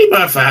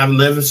 about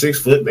 5'11",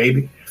 6 foot,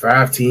 maybe.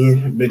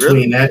 5'10",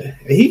 between that.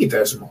 And he get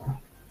that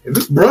small. And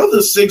this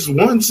brother's 6'1",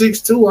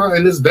 6'2",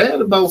 and his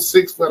dad about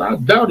 6 foot. I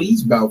doubt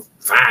he's about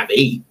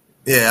 5'8".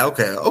 Yeah,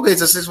 okay.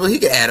 So 6 foot, he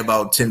can add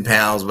about 10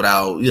 pounds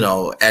without,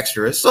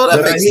 extra. So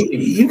that makes sense.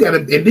 You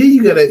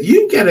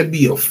gotta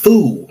be a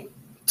fool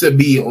to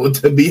be an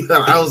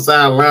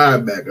outside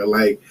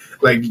linebacker.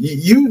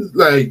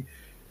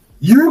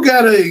 You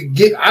gotta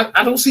get.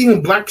 I don't see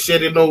him block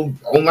shedding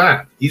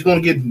online. He's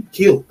gonna get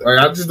killed.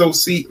 I just don't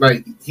see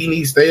he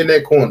needs to stay in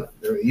that corner.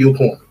 Your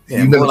corner.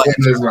 Yeah, more like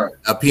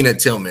a Peanut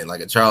Tillman,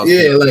 like a Charles.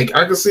 Yeah, Tillman.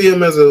 I can see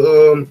him as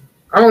a.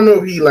 I don't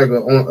know if he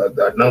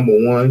a number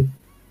one.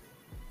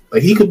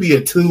 Like he could be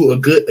a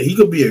 2, he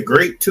could be a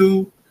great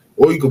 2,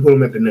 or you could put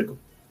him at the nickel.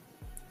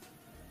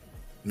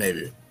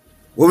 Maybe.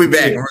 We'll be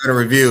back and we're going to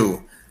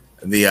review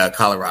the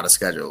Colorado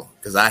schedule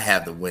because I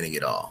have them winning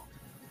it all.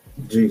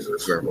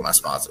 Jesus. For my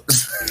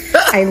sponsors.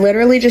 I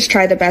literally just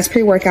tried the best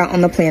pre-workout on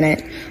the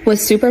planet. With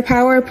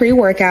Superpower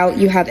pre-workout,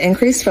 you have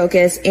increased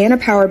focus and a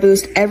power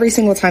boost every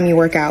single time you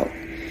work out.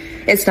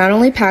 It's not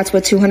only packed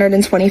with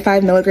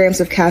 225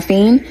 milligrams of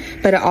caffeine,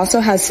 but it also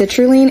has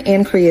citrulline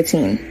and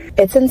creatine.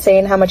 It's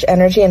insane how much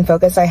energy and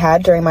focus I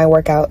had during my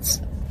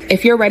workouts.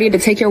 If you're ready to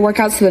take your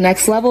workouts to the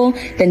next level,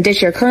 then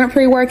ditch your current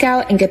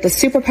pre-workout and get the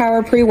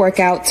Superpower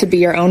pre-workout to be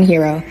your own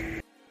hero.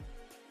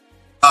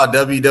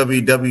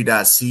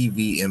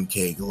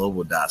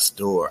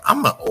 www.cvmkglobal.store.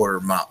 I'm going to order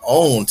my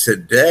own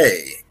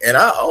today, and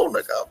I own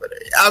the company.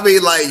 I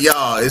mean, like,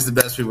 y'all, it's the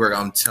best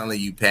pre-workout. I'm telling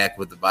you, packed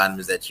with the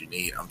vitamins that you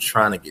need. I'm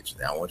trying to get you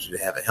there. I want you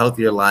to have a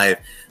healthier life,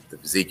 the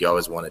physique you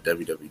always want at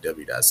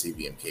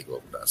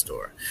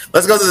www.cvmkglobal.store.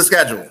 Let's go to the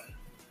schedule,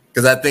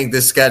 because I think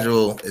this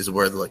schedule is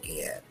worth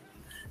looking at.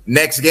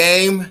 Next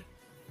game,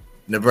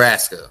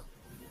 Nebraska.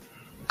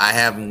 I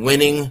have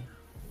winning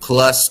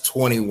plus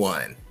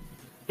 21.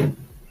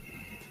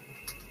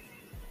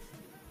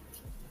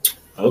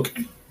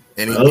 Okay.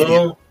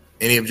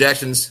 Any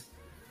objections?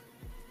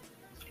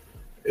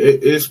 I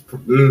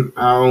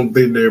don't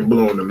think they're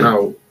blowing them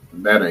out.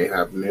 That ain't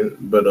happening.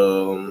 But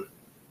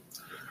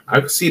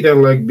I could see that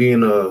like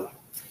being a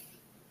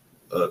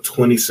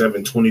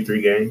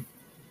 27-23 game.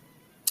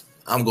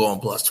 I'm going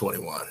plus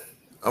 21.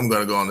 I'm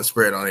going to go on the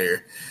spread on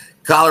here.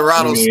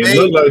 Colorado State. It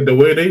look like the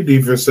way they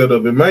defense set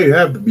up, it might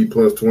have to be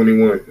plus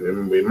 21.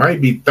 It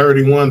might be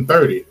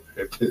 31-30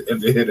 at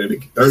the end of the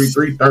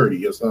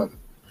 33-30 or something.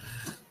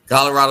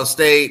 Colorado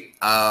State,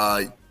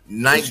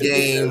 night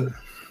game.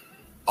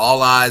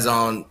 All eyes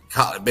on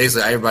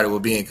basically everybody will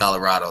be in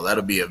Colorado.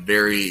 That'll be a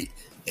very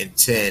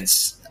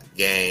intense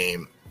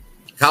game.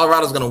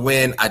 Colorado's going to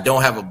win. I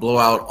don't have a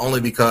blowout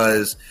only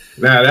because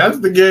now that's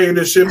the game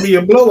that should be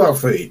a blowout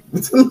for you.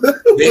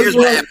 Here's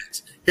what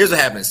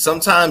happens.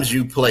 Sometimes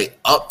you play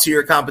up to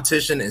your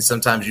competition and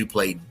sometimes you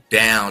play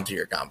down to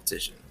your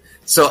competition.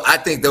 So I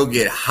think they'll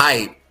get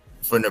hype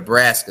for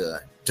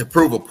Nebraska to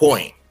prove a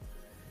point.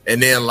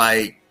 And then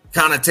like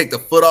kind of take the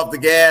foot off the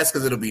gas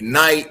because it'll be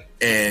night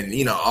and,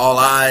 you know, all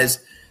eyes.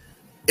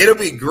 It'll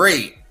be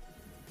great,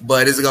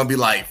 but is it going to be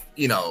like,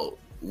 you know,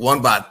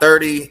 1 by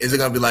 30? Is it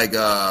going to be like,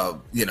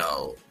 you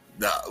know,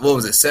 what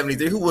was it,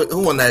 73?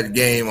 Who won that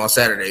game on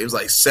Saturday? It was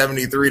like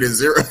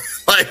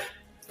 73-0. Like,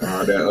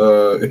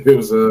 it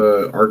was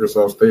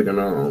Arkansas State and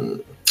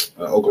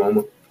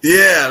Oklahoma.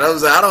 Yeah, that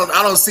was. I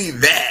don't see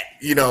that,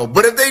 you know.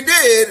 But if they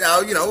did,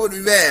 you know, I wouldn't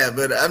be mad.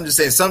 But I'm just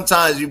saying,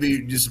 sometimes you'd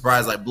be just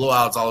surprised, like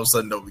blowouts all of a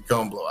sudden don't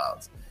become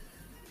blowouts.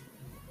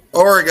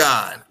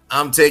 Oregon,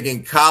 I'm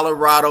taking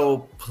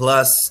Colorado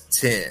plus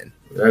 10.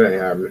 That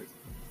ain't happening.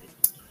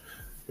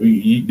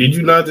 Did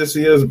you not just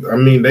see us? I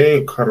mean, they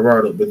ain't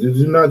Colorado, but did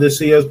you not just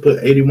see us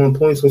put 81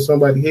 points on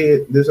somebody's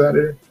head this out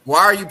there? Why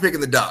are you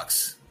picking the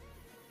Ducks?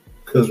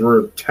 Because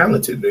we're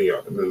talented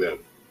than them.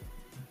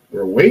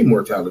 We're way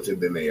more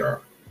talented than they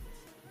are.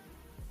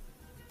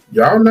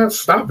 Y'all not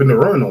stopping the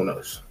run on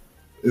us.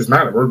 It's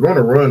not. We're going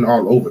to run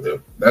all over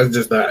them. That's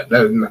just not.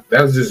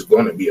 That's just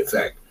going to be a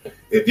fact.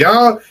 If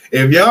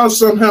y'all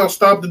somehow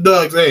stop the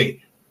Ducks,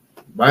 hey,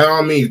 by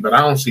all means. But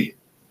I don't see it.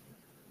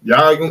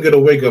 Y'all gonna get a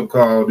wake up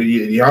call.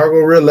 Y'all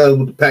gonna realize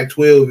what the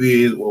Pac-12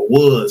 is or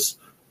was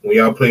when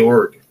y'all play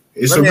Oregon.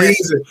 It's a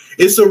reason.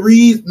 It's a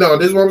reason. No,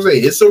 this is what I'm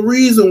saying. It's a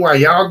reason why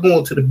y'all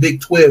going to the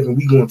Big 12 and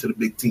we going to the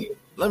Big 10.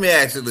 Let me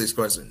ask you this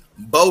question: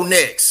 Bo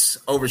Nix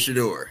over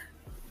Sheduer.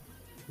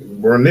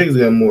 Bro, Nix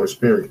got more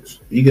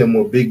experience. He got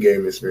more big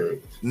game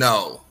experience.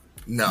 No.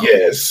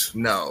 Yes.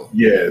 No.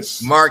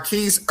 Yes.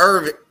 Marquise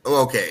Irvin.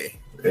 Okay.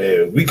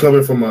 And we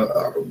coming from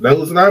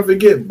let's not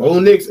forget, Bo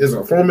Nix is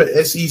a former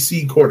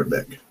SEC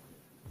quarterback.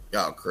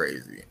 Y'all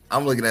crazy.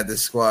 I'm looking at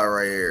this squad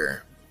right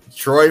here.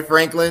 Troy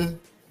Franklin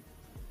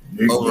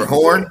over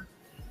Horn.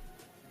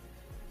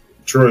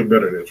 Troy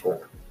better than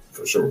Horn,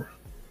 for sure.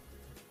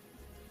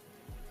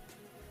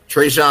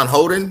 Trayshawn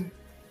Holden.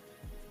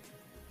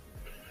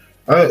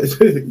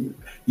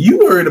 You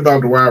worried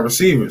about the wide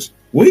receivers.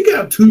 We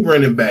got 2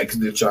 running backs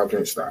that y'all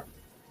can't stop.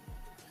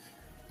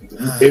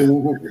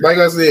 Like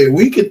I said,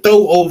 we can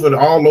throw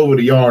all over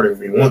the yard if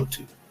we want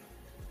to.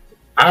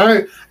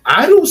 I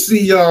don't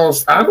see y'all.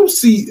 I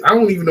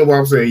don't even know why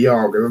I'm saying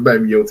y'all because it might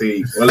be your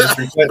team.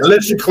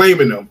 Unless you're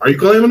claiming them. Are you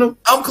claiming them?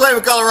 I'm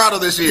claiming Colorado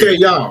this year.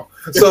 Yeah, y'all.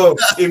 So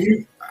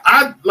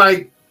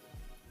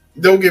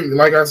don't get me.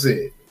 Like I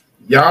said,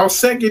 y'all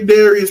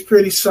secondary is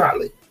pretty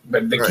solid,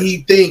 but the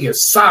key thing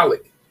is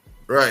solid.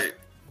 Right.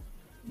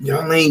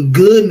 Y'all ain't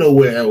good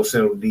nowhere else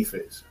in the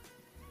defense.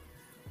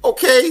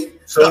 Okay.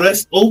 So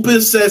that's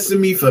open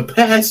sesame for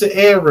passing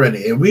and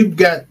running. And we've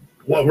got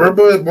we're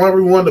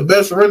one of the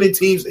best running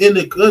teams in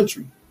the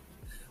country.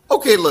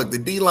 Okay, look, the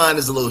D-line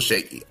is a little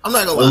shaky. I'm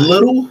not going to lie. A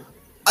little?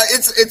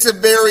 It's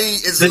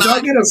Did y'all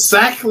get a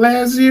sack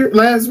last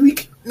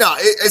week? No,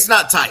 it's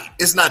not tight.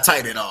 It's not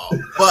tight at all.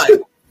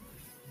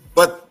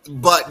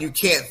 But you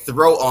can't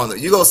throw on them.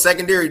 You go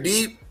secondary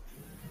deep,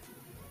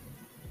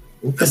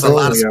 that's a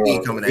lot of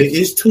speed coming at you.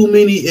 It's too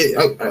many.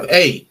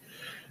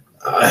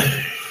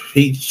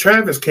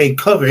 Travis can't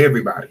cover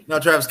everybody. No,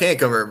 Travis can't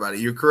cover everybody.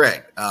 You're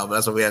correct.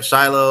 That's why we have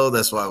Shiloh.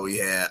 That's why we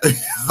have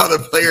other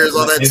players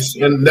on that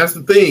team. And that's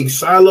the thing.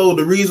 Shiloh,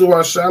 the reason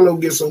why Shiloh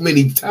gets so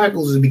many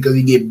tackles is because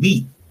he get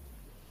beat.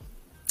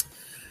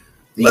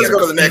 Let's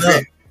go to the next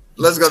game.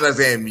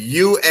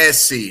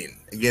 USC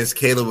against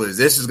Caleb Williams.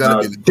 This is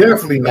going to be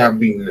definitely not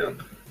beating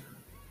them.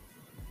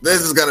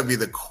 This is going to be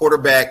the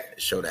quarterback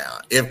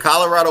showdown. If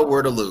Colorado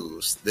were to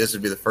lose, this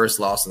would be the first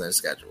loss in their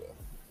schedule.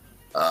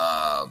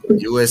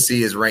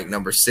 USC is ranked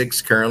number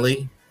 6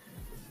 currently.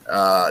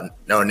 No,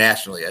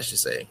 nationally, I should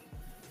say.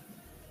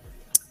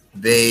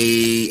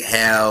 They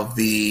have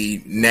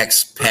the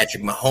next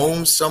Patrick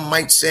Mahomes, some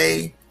might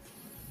say.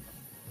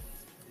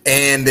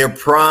 And they're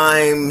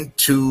primed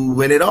to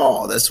win it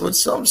all. That's what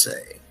some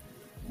say.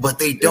 But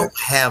they don't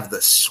have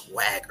the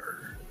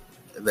swagger.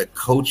 The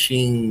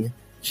coaching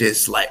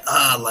just like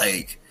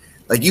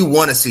you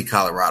want to see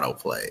Colorado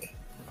play.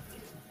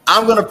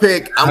 I'm gonna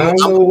pick. I don't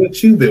know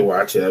what you've been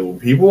watching.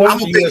 People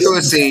watch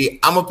USC.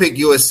 I'm gonna pick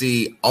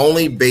USC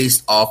only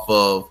based off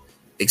of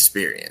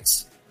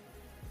experience,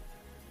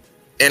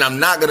 and I'm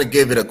not gonna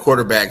give it a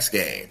quarterback's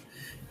game.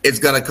 It's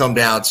gonna come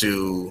down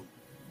to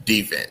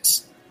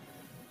defense.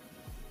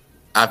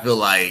 I feel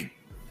like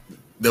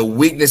the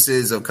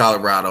weaknesses of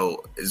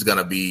Colorado is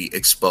gonna be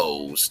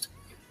exposed.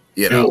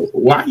 You know,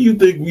 why do you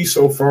think we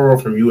so far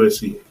off from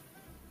USC?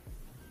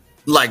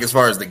 Like as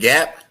far as the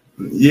gap.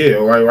 Yeah,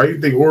 why you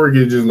think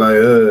Oregon just like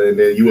and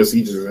then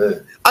USC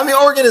just I mean,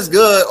 Oregon is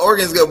good,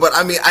 but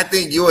I mean, I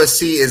think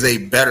USC is a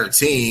better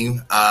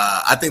team.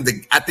 I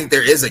think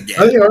there is a gap.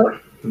 They are,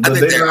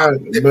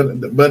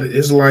 but but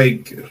it's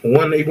like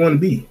 1A,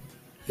 1B.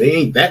 They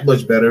ain't that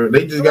much better.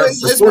 They just got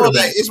the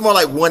quarterback. It's more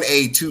like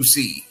 1A,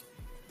 2C.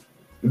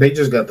 They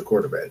just got the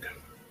quarterback.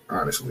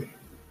 Honestly,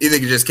 you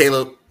think it's just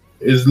Caleb?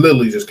 It's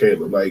literally just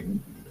Caleb. Like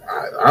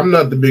I'm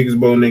not the biggest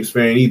Bo Nix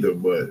fan either,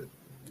 but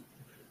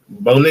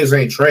Bo Nix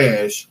ain't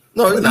trash.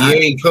 No, he's not.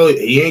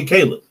 He ain't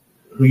Caleb.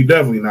 He's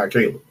definitely not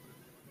Caleb.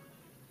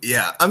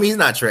 Yeah, I mean he's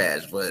not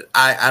trash, but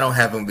I don't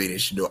have him beating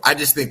Sheduer. I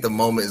just think the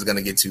moment is going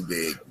to get too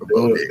big for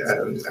Bo Nix.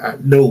 I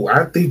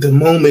think the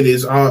moment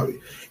is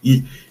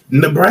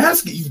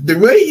Nebraska. The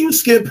way you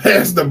skip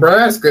past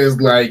Nebraska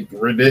is like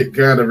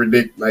kind of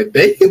ridiculous. Like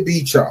they can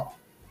beat y'all.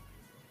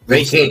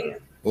 They can.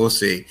 We'll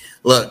see.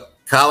 Look,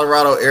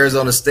 Colorado,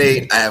 Arizona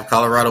State. I have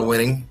Colorado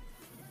winning.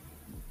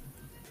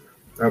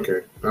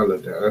 Okay, I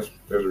love that.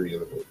 That's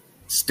reasonable.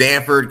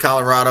 Stanford,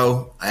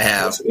 Colorado. I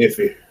have. That's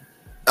iffy.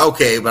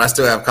 Okay, but I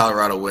still have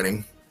Colorado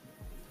winning.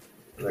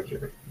 Okay.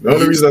 The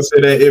only reason I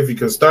say that iffy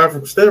because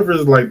Stanford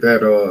is like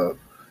that.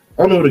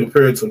 I don't know what to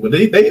compare it to, but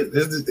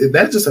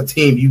that's just a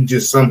team you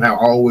just somehow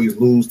always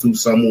lose to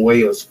some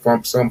way or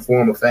from some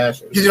form of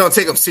fashion. You don't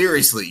take them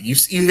seriously. You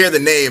hear the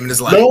name and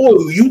it's like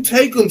no, you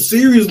take them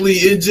seriously.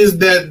 It's just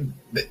that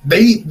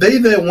they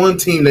that one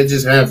team that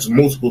just has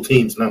multiple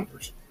teams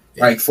numbers.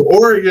 Yeah. Like for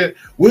Oregon,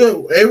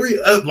 every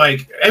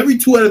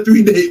 2 out of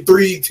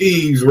 3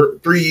 teams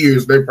 3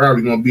 years they're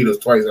probably gonna beat us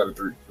twice out of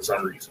 3 for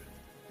some reason,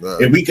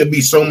 and we could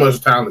be so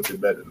much talented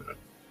better than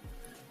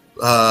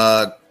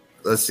them.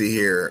 Let's see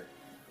here.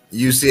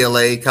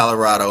 UCLA,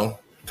 Colorado.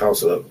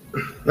 Toss up.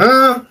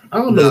 I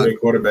don't know who their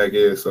quarterback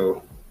is,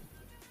 so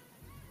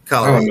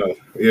Colorado. I don't know.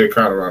 Yeah,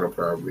 Colorado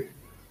probably.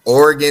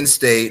 Oregon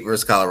State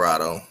versus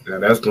Colorado. Yeah,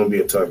 that's gonna be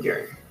a tough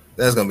game.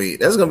 It's gonna be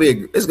a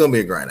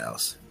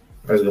grindhouse.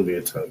 That's gonna be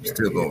a tough game.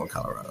 Still going with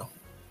Colorado.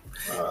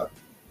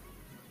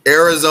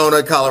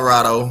 Arizona,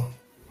 Colorado.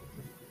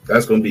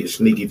 That's gonna be a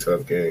sneaky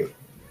tough game.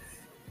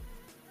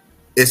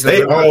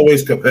 They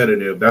always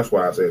competitive. That's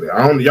why I say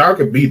that. Y'all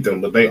can beat them,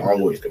 but they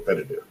always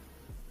competitive.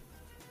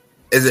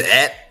 Is it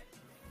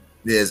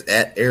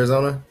at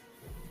Arizona?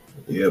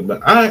 Yeah,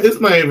 but it's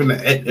not even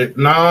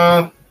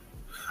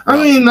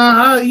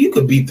you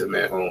could beat them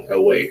at home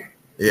away.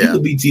 Yeah. You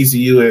could beat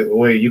TCU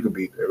away. You could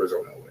beat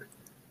Arizona away.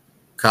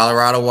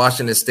 Colorado,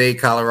 Washington State,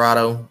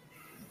 Colorado.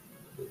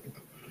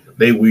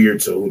 They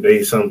weird too.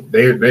 They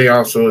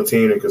also a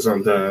team that can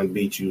sometimes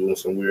beat you on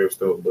some weird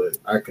stuff. But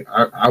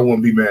I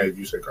wouldn't be mad if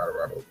you said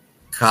Colorado.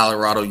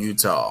 Colorado,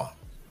 Utah.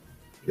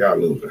 Y'all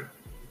losing.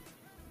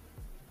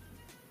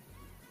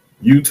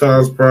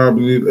 Utah's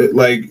probably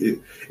like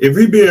if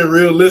we're being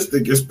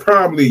realistic, it's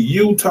probably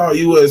Utah,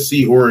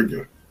 USC,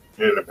 Oregon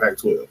in the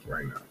Pac-12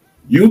 right now.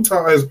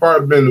 Utah has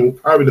been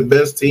the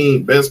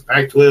best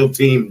Pac-12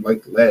 team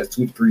like the last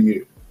 2 to 3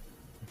 years.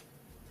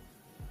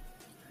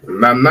 If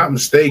I'm not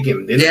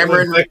mistaken.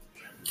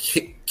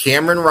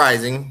 Cameron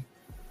Rising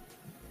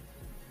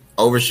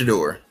over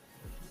Sheduer.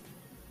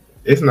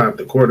 It's not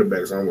the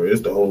quarterback somewhere. It's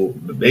the whole.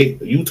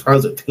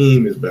 Utah's a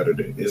team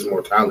is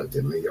more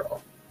talented than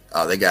y'all.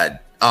 Oh, they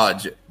got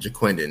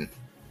Jaquindon.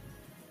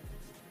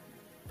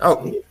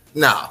 Oh,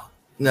 no.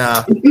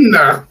 Nah. I mean,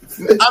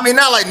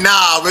 not like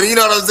nah, but you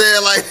know what I'm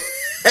saying?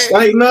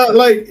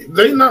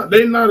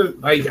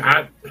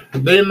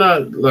 They're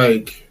not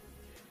like.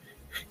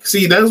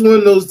 See, that's one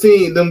of those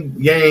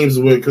them games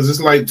where, because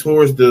it's like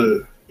towards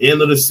the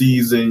end of the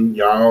season,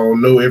 y'all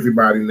know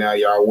everybody now.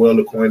 Y'all well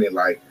acquainted.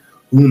 Like,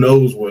 who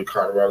knows what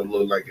Colorado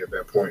looked like at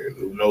that point, and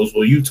who knows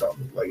what Utah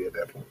looked like at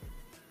that point.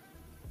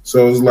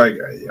 So it's like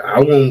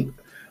I won't.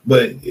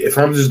 But if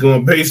I'm just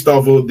going based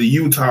off of the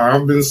Utah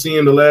I've been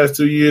seeing the last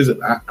 2 years,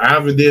 and I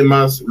haven't did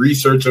my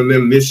research on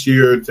them this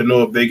year to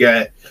know if they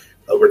got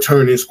a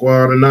returning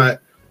squad or not.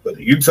 But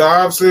the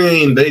Utah I've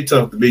seen, they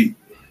tough to beat.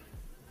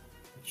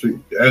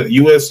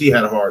 USC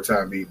had a hard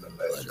time beating them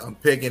last year. I'm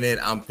picking it.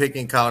 I'm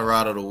picking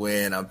Colorado to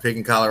win. I'm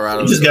picking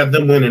Colorado. You just got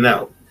them winning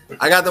out.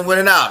 I got them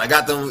winning out. I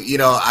got them,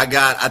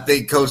 I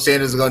think Coach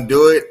Sanders is going to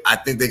do it. I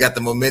think they got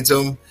the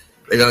momentum.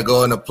 They're going to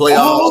go in the playoffs.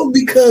 Oh,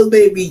 because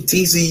they beat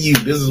TCU.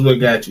 This is what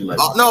got you like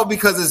that. No,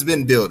 because it's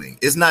been building.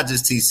 It's not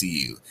just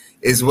TCU.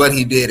 It's what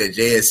he did at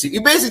JSU. He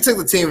basically took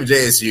the team of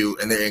JSU,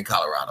 and they're in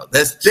Colorado.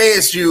 That's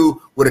JSU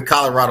with a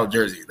Colorado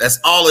jersey. That's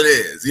all it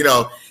is.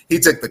 He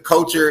took the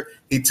culture.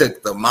 He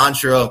took the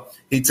mantra.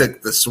 He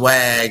took the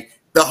swag.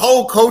 The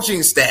whole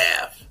coaching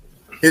staff,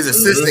 his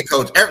assistant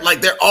coach,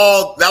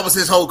 that was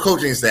his whole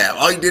coaching staff.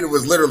 All he did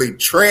was literally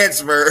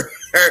transfer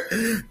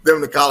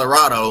them to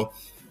Colorado.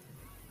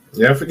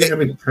 Yeah, I forget how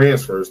many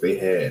transfers they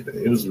had.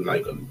 It was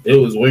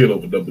way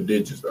over double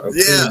digits.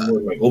 Yeah,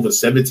 like over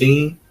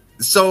 17.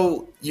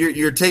 So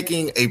you're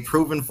taking a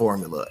proven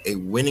formula, a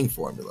winning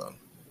formula,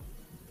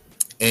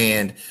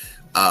 and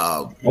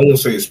I won't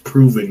say it's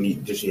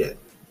proven just yet.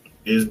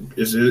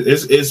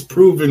 It's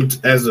proven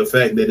as a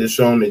fact that it's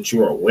shown that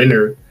you're a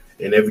winner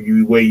in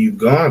every way you've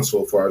gone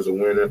so far as a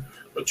winner,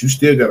 but you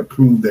still got to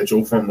prove that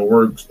your formula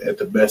works at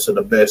the best of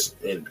the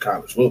best in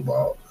college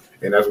football.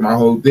 And that's my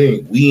whole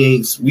thing.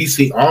 We've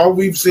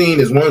seen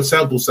is one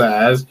sample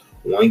size,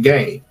 one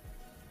game.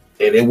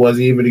 And it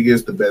wasn't even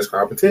against the best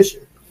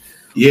competition.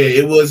 Yeah,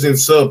 it was in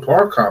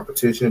subpar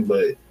competition,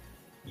 but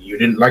you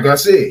didn't, like I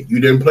said, you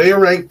didn't play a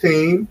ranked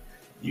team.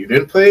 You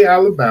didn't play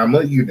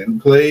Alabama. You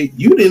didn't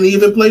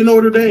even play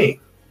Notre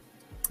Dame.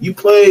 You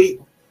played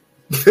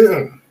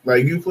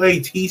you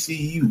played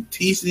TCU.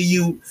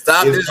 TCU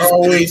is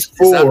always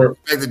for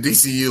the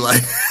DCU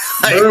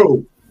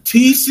bro.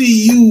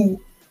 TCU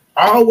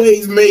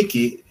always make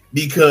it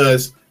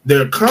because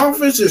their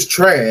conference is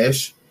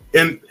trash,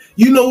 and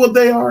you know what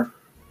they are?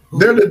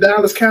 They're the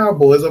Dallas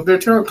Cowboys of their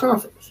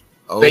conference.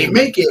 Oh. They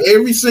make it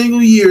every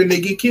single year and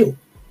they get killed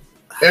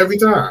every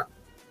time.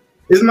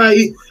 It's not,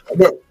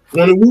 but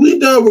when we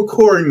done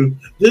recording,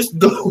 just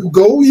go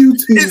YouTube.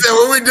 He said,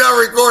 when we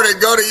done recording,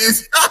 go to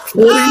YouTube.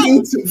 Go to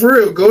YouTube, for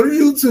real. Go to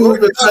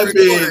YouTube and type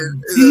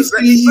in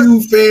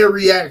TCU fan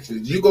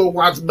reactions. You go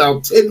watch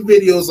about 10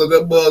 videos of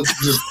them bugs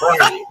just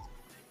crying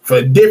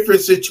for different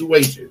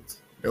situations.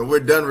 And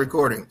we're done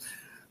recording.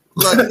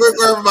 Look, we're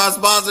covering my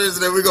sponsors,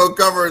 and then we're gonna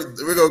cover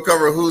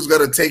who's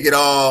gonna take it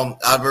all.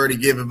 I've already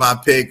given my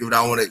pick, but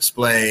I want to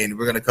explain.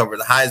 We're gonna cover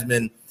the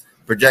Heisman,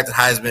 projected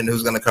Heisman,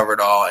 who's gonna cover it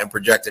all, and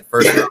projected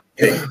first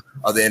pick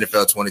of the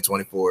NFL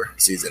 2024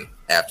 season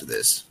after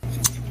this.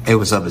 Hey,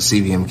 what's up? It's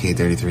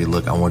CVMK33.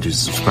 Look, I want you to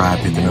subscribe,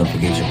 hit the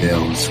notification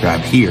bell,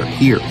 subscribe here,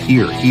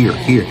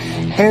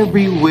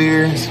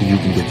 everywhere, so you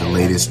can get the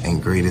latest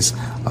and greatest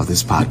of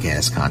this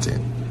podcast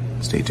content.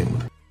 Stay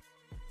tuned.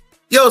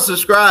 Yo,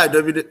 subscribe.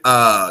 CVMK.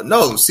 I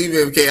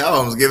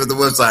almost give it the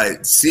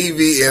website.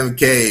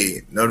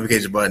 CVMK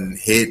notification button.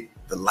 Hit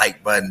the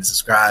like button.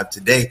 Subscribe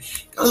today.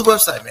 Go to the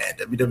website, man.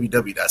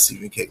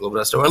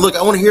 www.cvmkglobal.store. And look,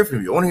 I want to hear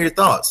from you. I want to hear your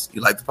thoughts.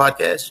 You like the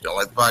podcast? You don't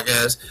like the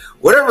podcast?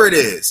 Whatever it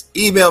is,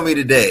 email me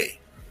today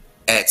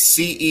at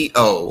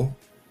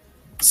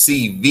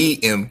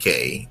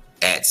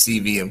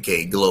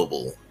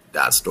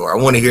CEOCVMK@cvmkglobal.store. I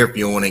want to hear from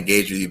you. I want to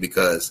engage with you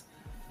because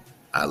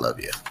I love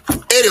you.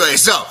 Anyway,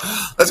 so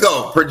let's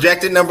go.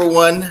 Projected number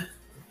one,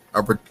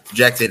 or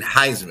projected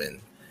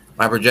Heisman.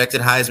 My projected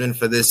Heisman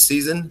for this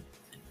season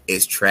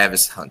is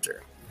Travis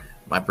Hunter.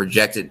 My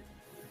projected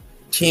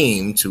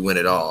team to win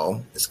it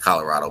all is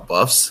Colorado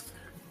Buffs.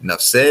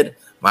 Enough said.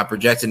 My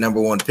projected number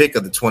one pick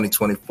of the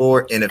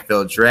 2024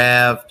 NFL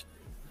Draft,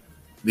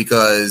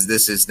 because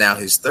this is now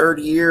his third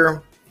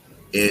year,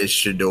 is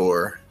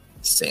Sheduer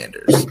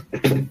Sanders.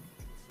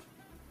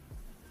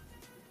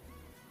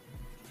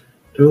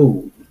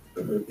 Dude,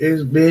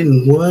 it's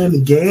been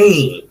one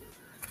game.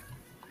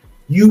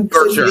 It's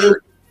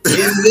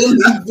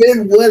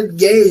been one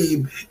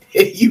game,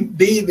 and you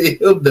deemed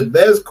him the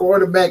best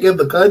quarterback in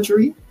the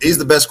country? He's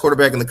the best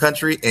quarterback in the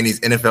country, and he's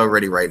NFL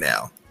ready right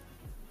now.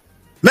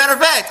 Matter of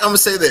fact, I'm going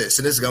to say this,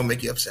 and this is going to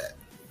make you upset.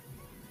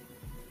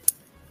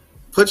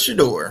 Put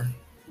Sheduer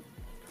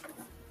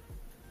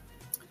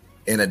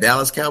in a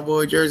Dallas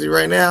Cowboy jersey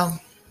right now.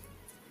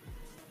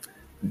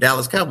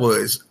 Dallas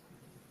Cowboys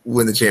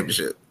win the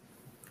championship.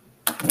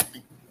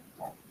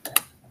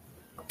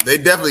 They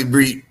definitely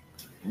beat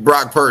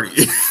Brock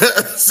Purdy.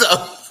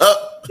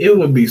 It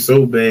would be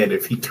so bad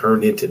if he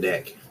turned into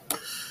Dak.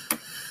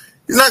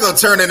 He's not going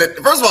to turn into.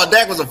 First of all,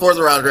 Dak was a fourth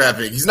round draft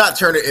pick. He's not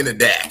turning into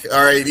Dak.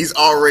 All right, he's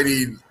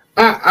already.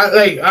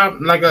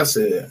 Like I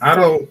said,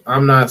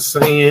 I'm not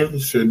saying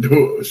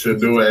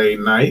Sheduer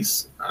ain't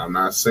nice. I'm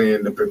not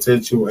saying the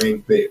potential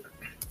ain't there,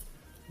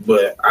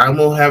 but I'm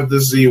gonna have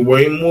to see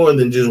way more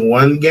than just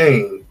one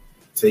game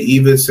to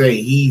even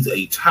say he's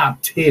a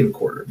top 10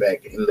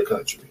 quarterback in the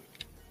country.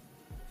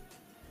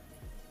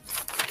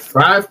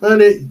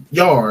 500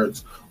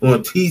 yards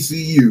on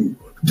TCU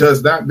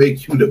does not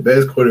make you the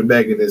best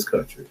quarterback in this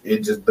country. It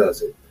just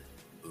doesn't.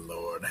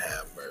 Lord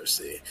have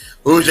mercy.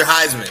 Who's your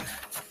Heisman?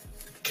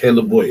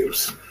 Caleb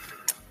Williams.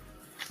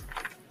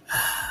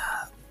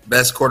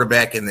 Best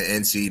quarterback in the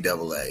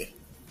NCAA.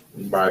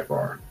 By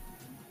far.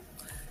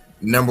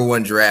 number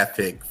 1 draft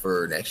pick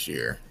for next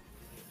year.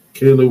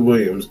 Caleb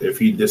Williams, if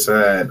he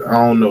decide, I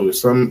don't know,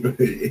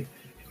 something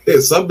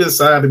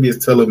inside of me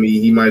is telling me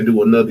he might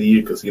do another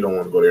year because he don't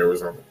want to go to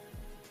Arizona.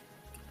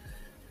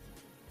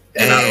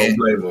 And I don't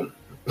blame him.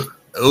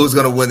 Who's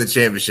going to win the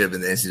championship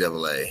in the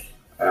NCAA?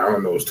 I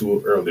don't know. It's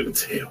too early to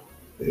tell.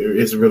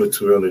 It's really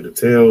too early to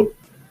tell.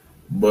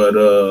 But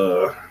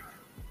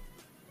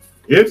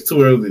it's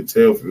too early to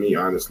tell for me,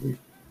 honestly.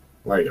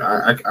 Like,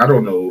 I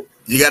don't know.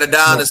 You got to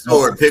die on the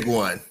sword. Pick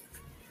one.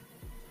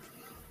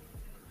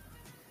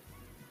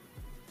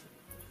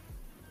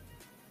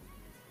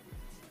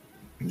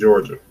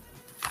 Georgia.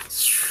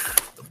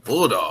 The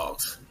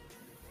Bulldogs.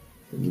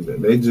 They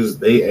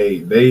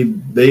in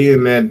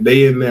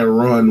that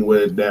run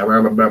with that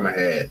Alabama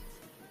had.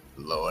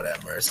 Lord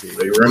have mercy.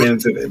 They run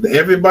into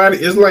everybody.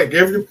 It's like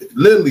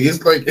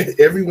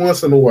every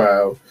once in a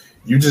while,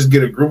 you just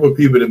get a group of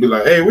people to be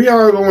like, "Hey, we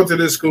all going to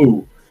this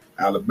school."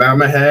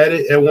 Alabama had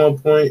it at one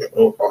point.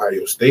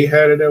 Ohio State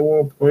had it at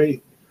one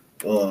point.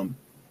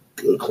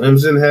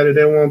 Clemson had it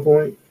at one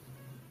point.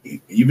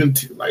 Even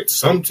like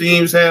some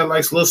teams had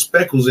like little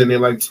speckles in there,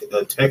 like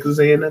Texas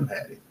A&M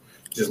had it,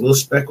 just little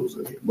speckles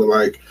in it. But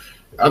like,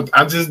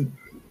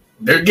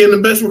 they're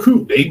getting the best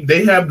recruit.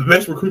 They have the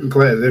best recruiting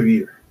class every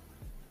year,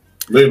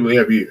 literally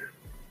every year.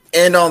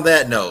 And on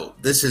that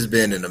note, this has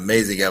been an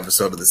amazing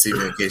episode of the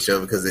CBMK Show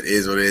because it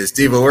is what it is.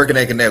 Steve, where can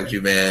I connect with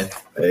you, man?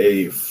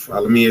 Hey,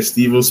 follow me at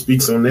Steve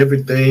Speaks on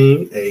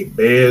everything. Hey,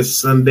 Bears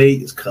Sunday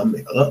is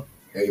coming up.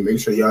 Hey, make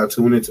sure y'all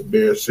tune into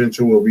Bears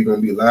Central where we're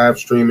going to be live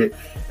streaming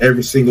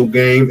every single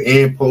game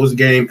and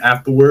post-game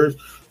afterwards.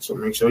 So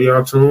make sure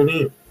y'all tune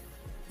in.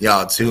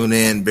 Y'all tune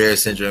in,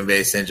 Bears Central and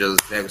Bears Central.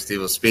 Connect with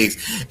Steve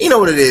Speaks. You know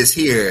what it is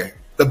here.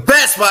 The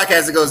best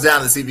podcast that goes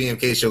down the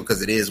CBMK Show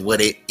because it is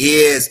what it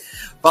is.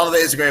 Follow the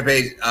Instagram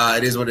page.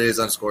 It is what it is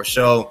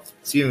 _show.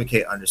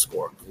 CBMK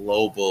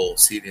 _global.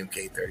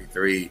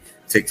 CBMK33.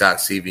 TikTok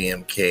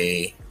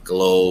CBMK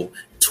Globe.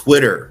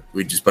 Twitter,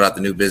 we just put out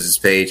the new business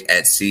page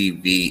at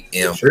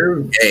CVMK.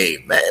 Sure.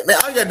 Man,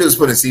 all you gotta do is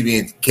put in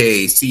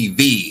CVMK,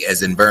 CV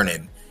as in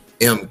Vernon,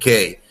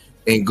 MK.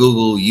 In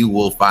Google, you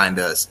will find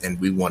us, and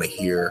we want to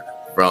hear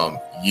from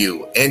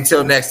you.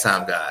 Until next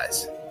time,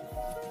 guys.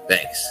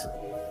 Thanks.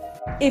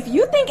 If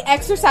you think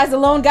exercise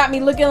alone got me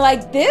looking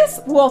like this,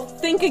 well,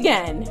 think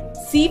again.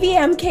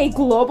 CVMK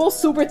Global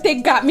Super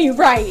Thick got me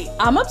right.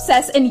 I'm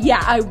obsessed, and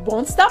yeah, I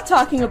won't stop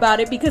talking about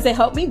it because it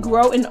helped me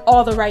grow in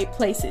all the right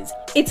places.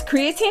 Its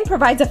creatine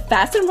provides a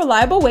fast and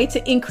reliable way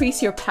to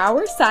increase your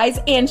power, size,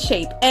 and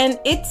shape, and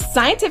it's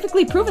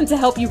scientifically proven to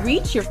help you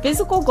reach your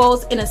physical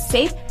goals in a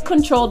safe,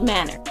 controlled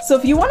manner. So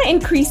if you want to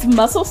increase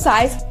muscle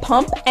size,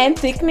 pump, and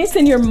thickness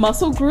in your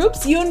muscle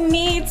groups, you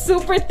need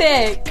Super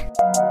Thick.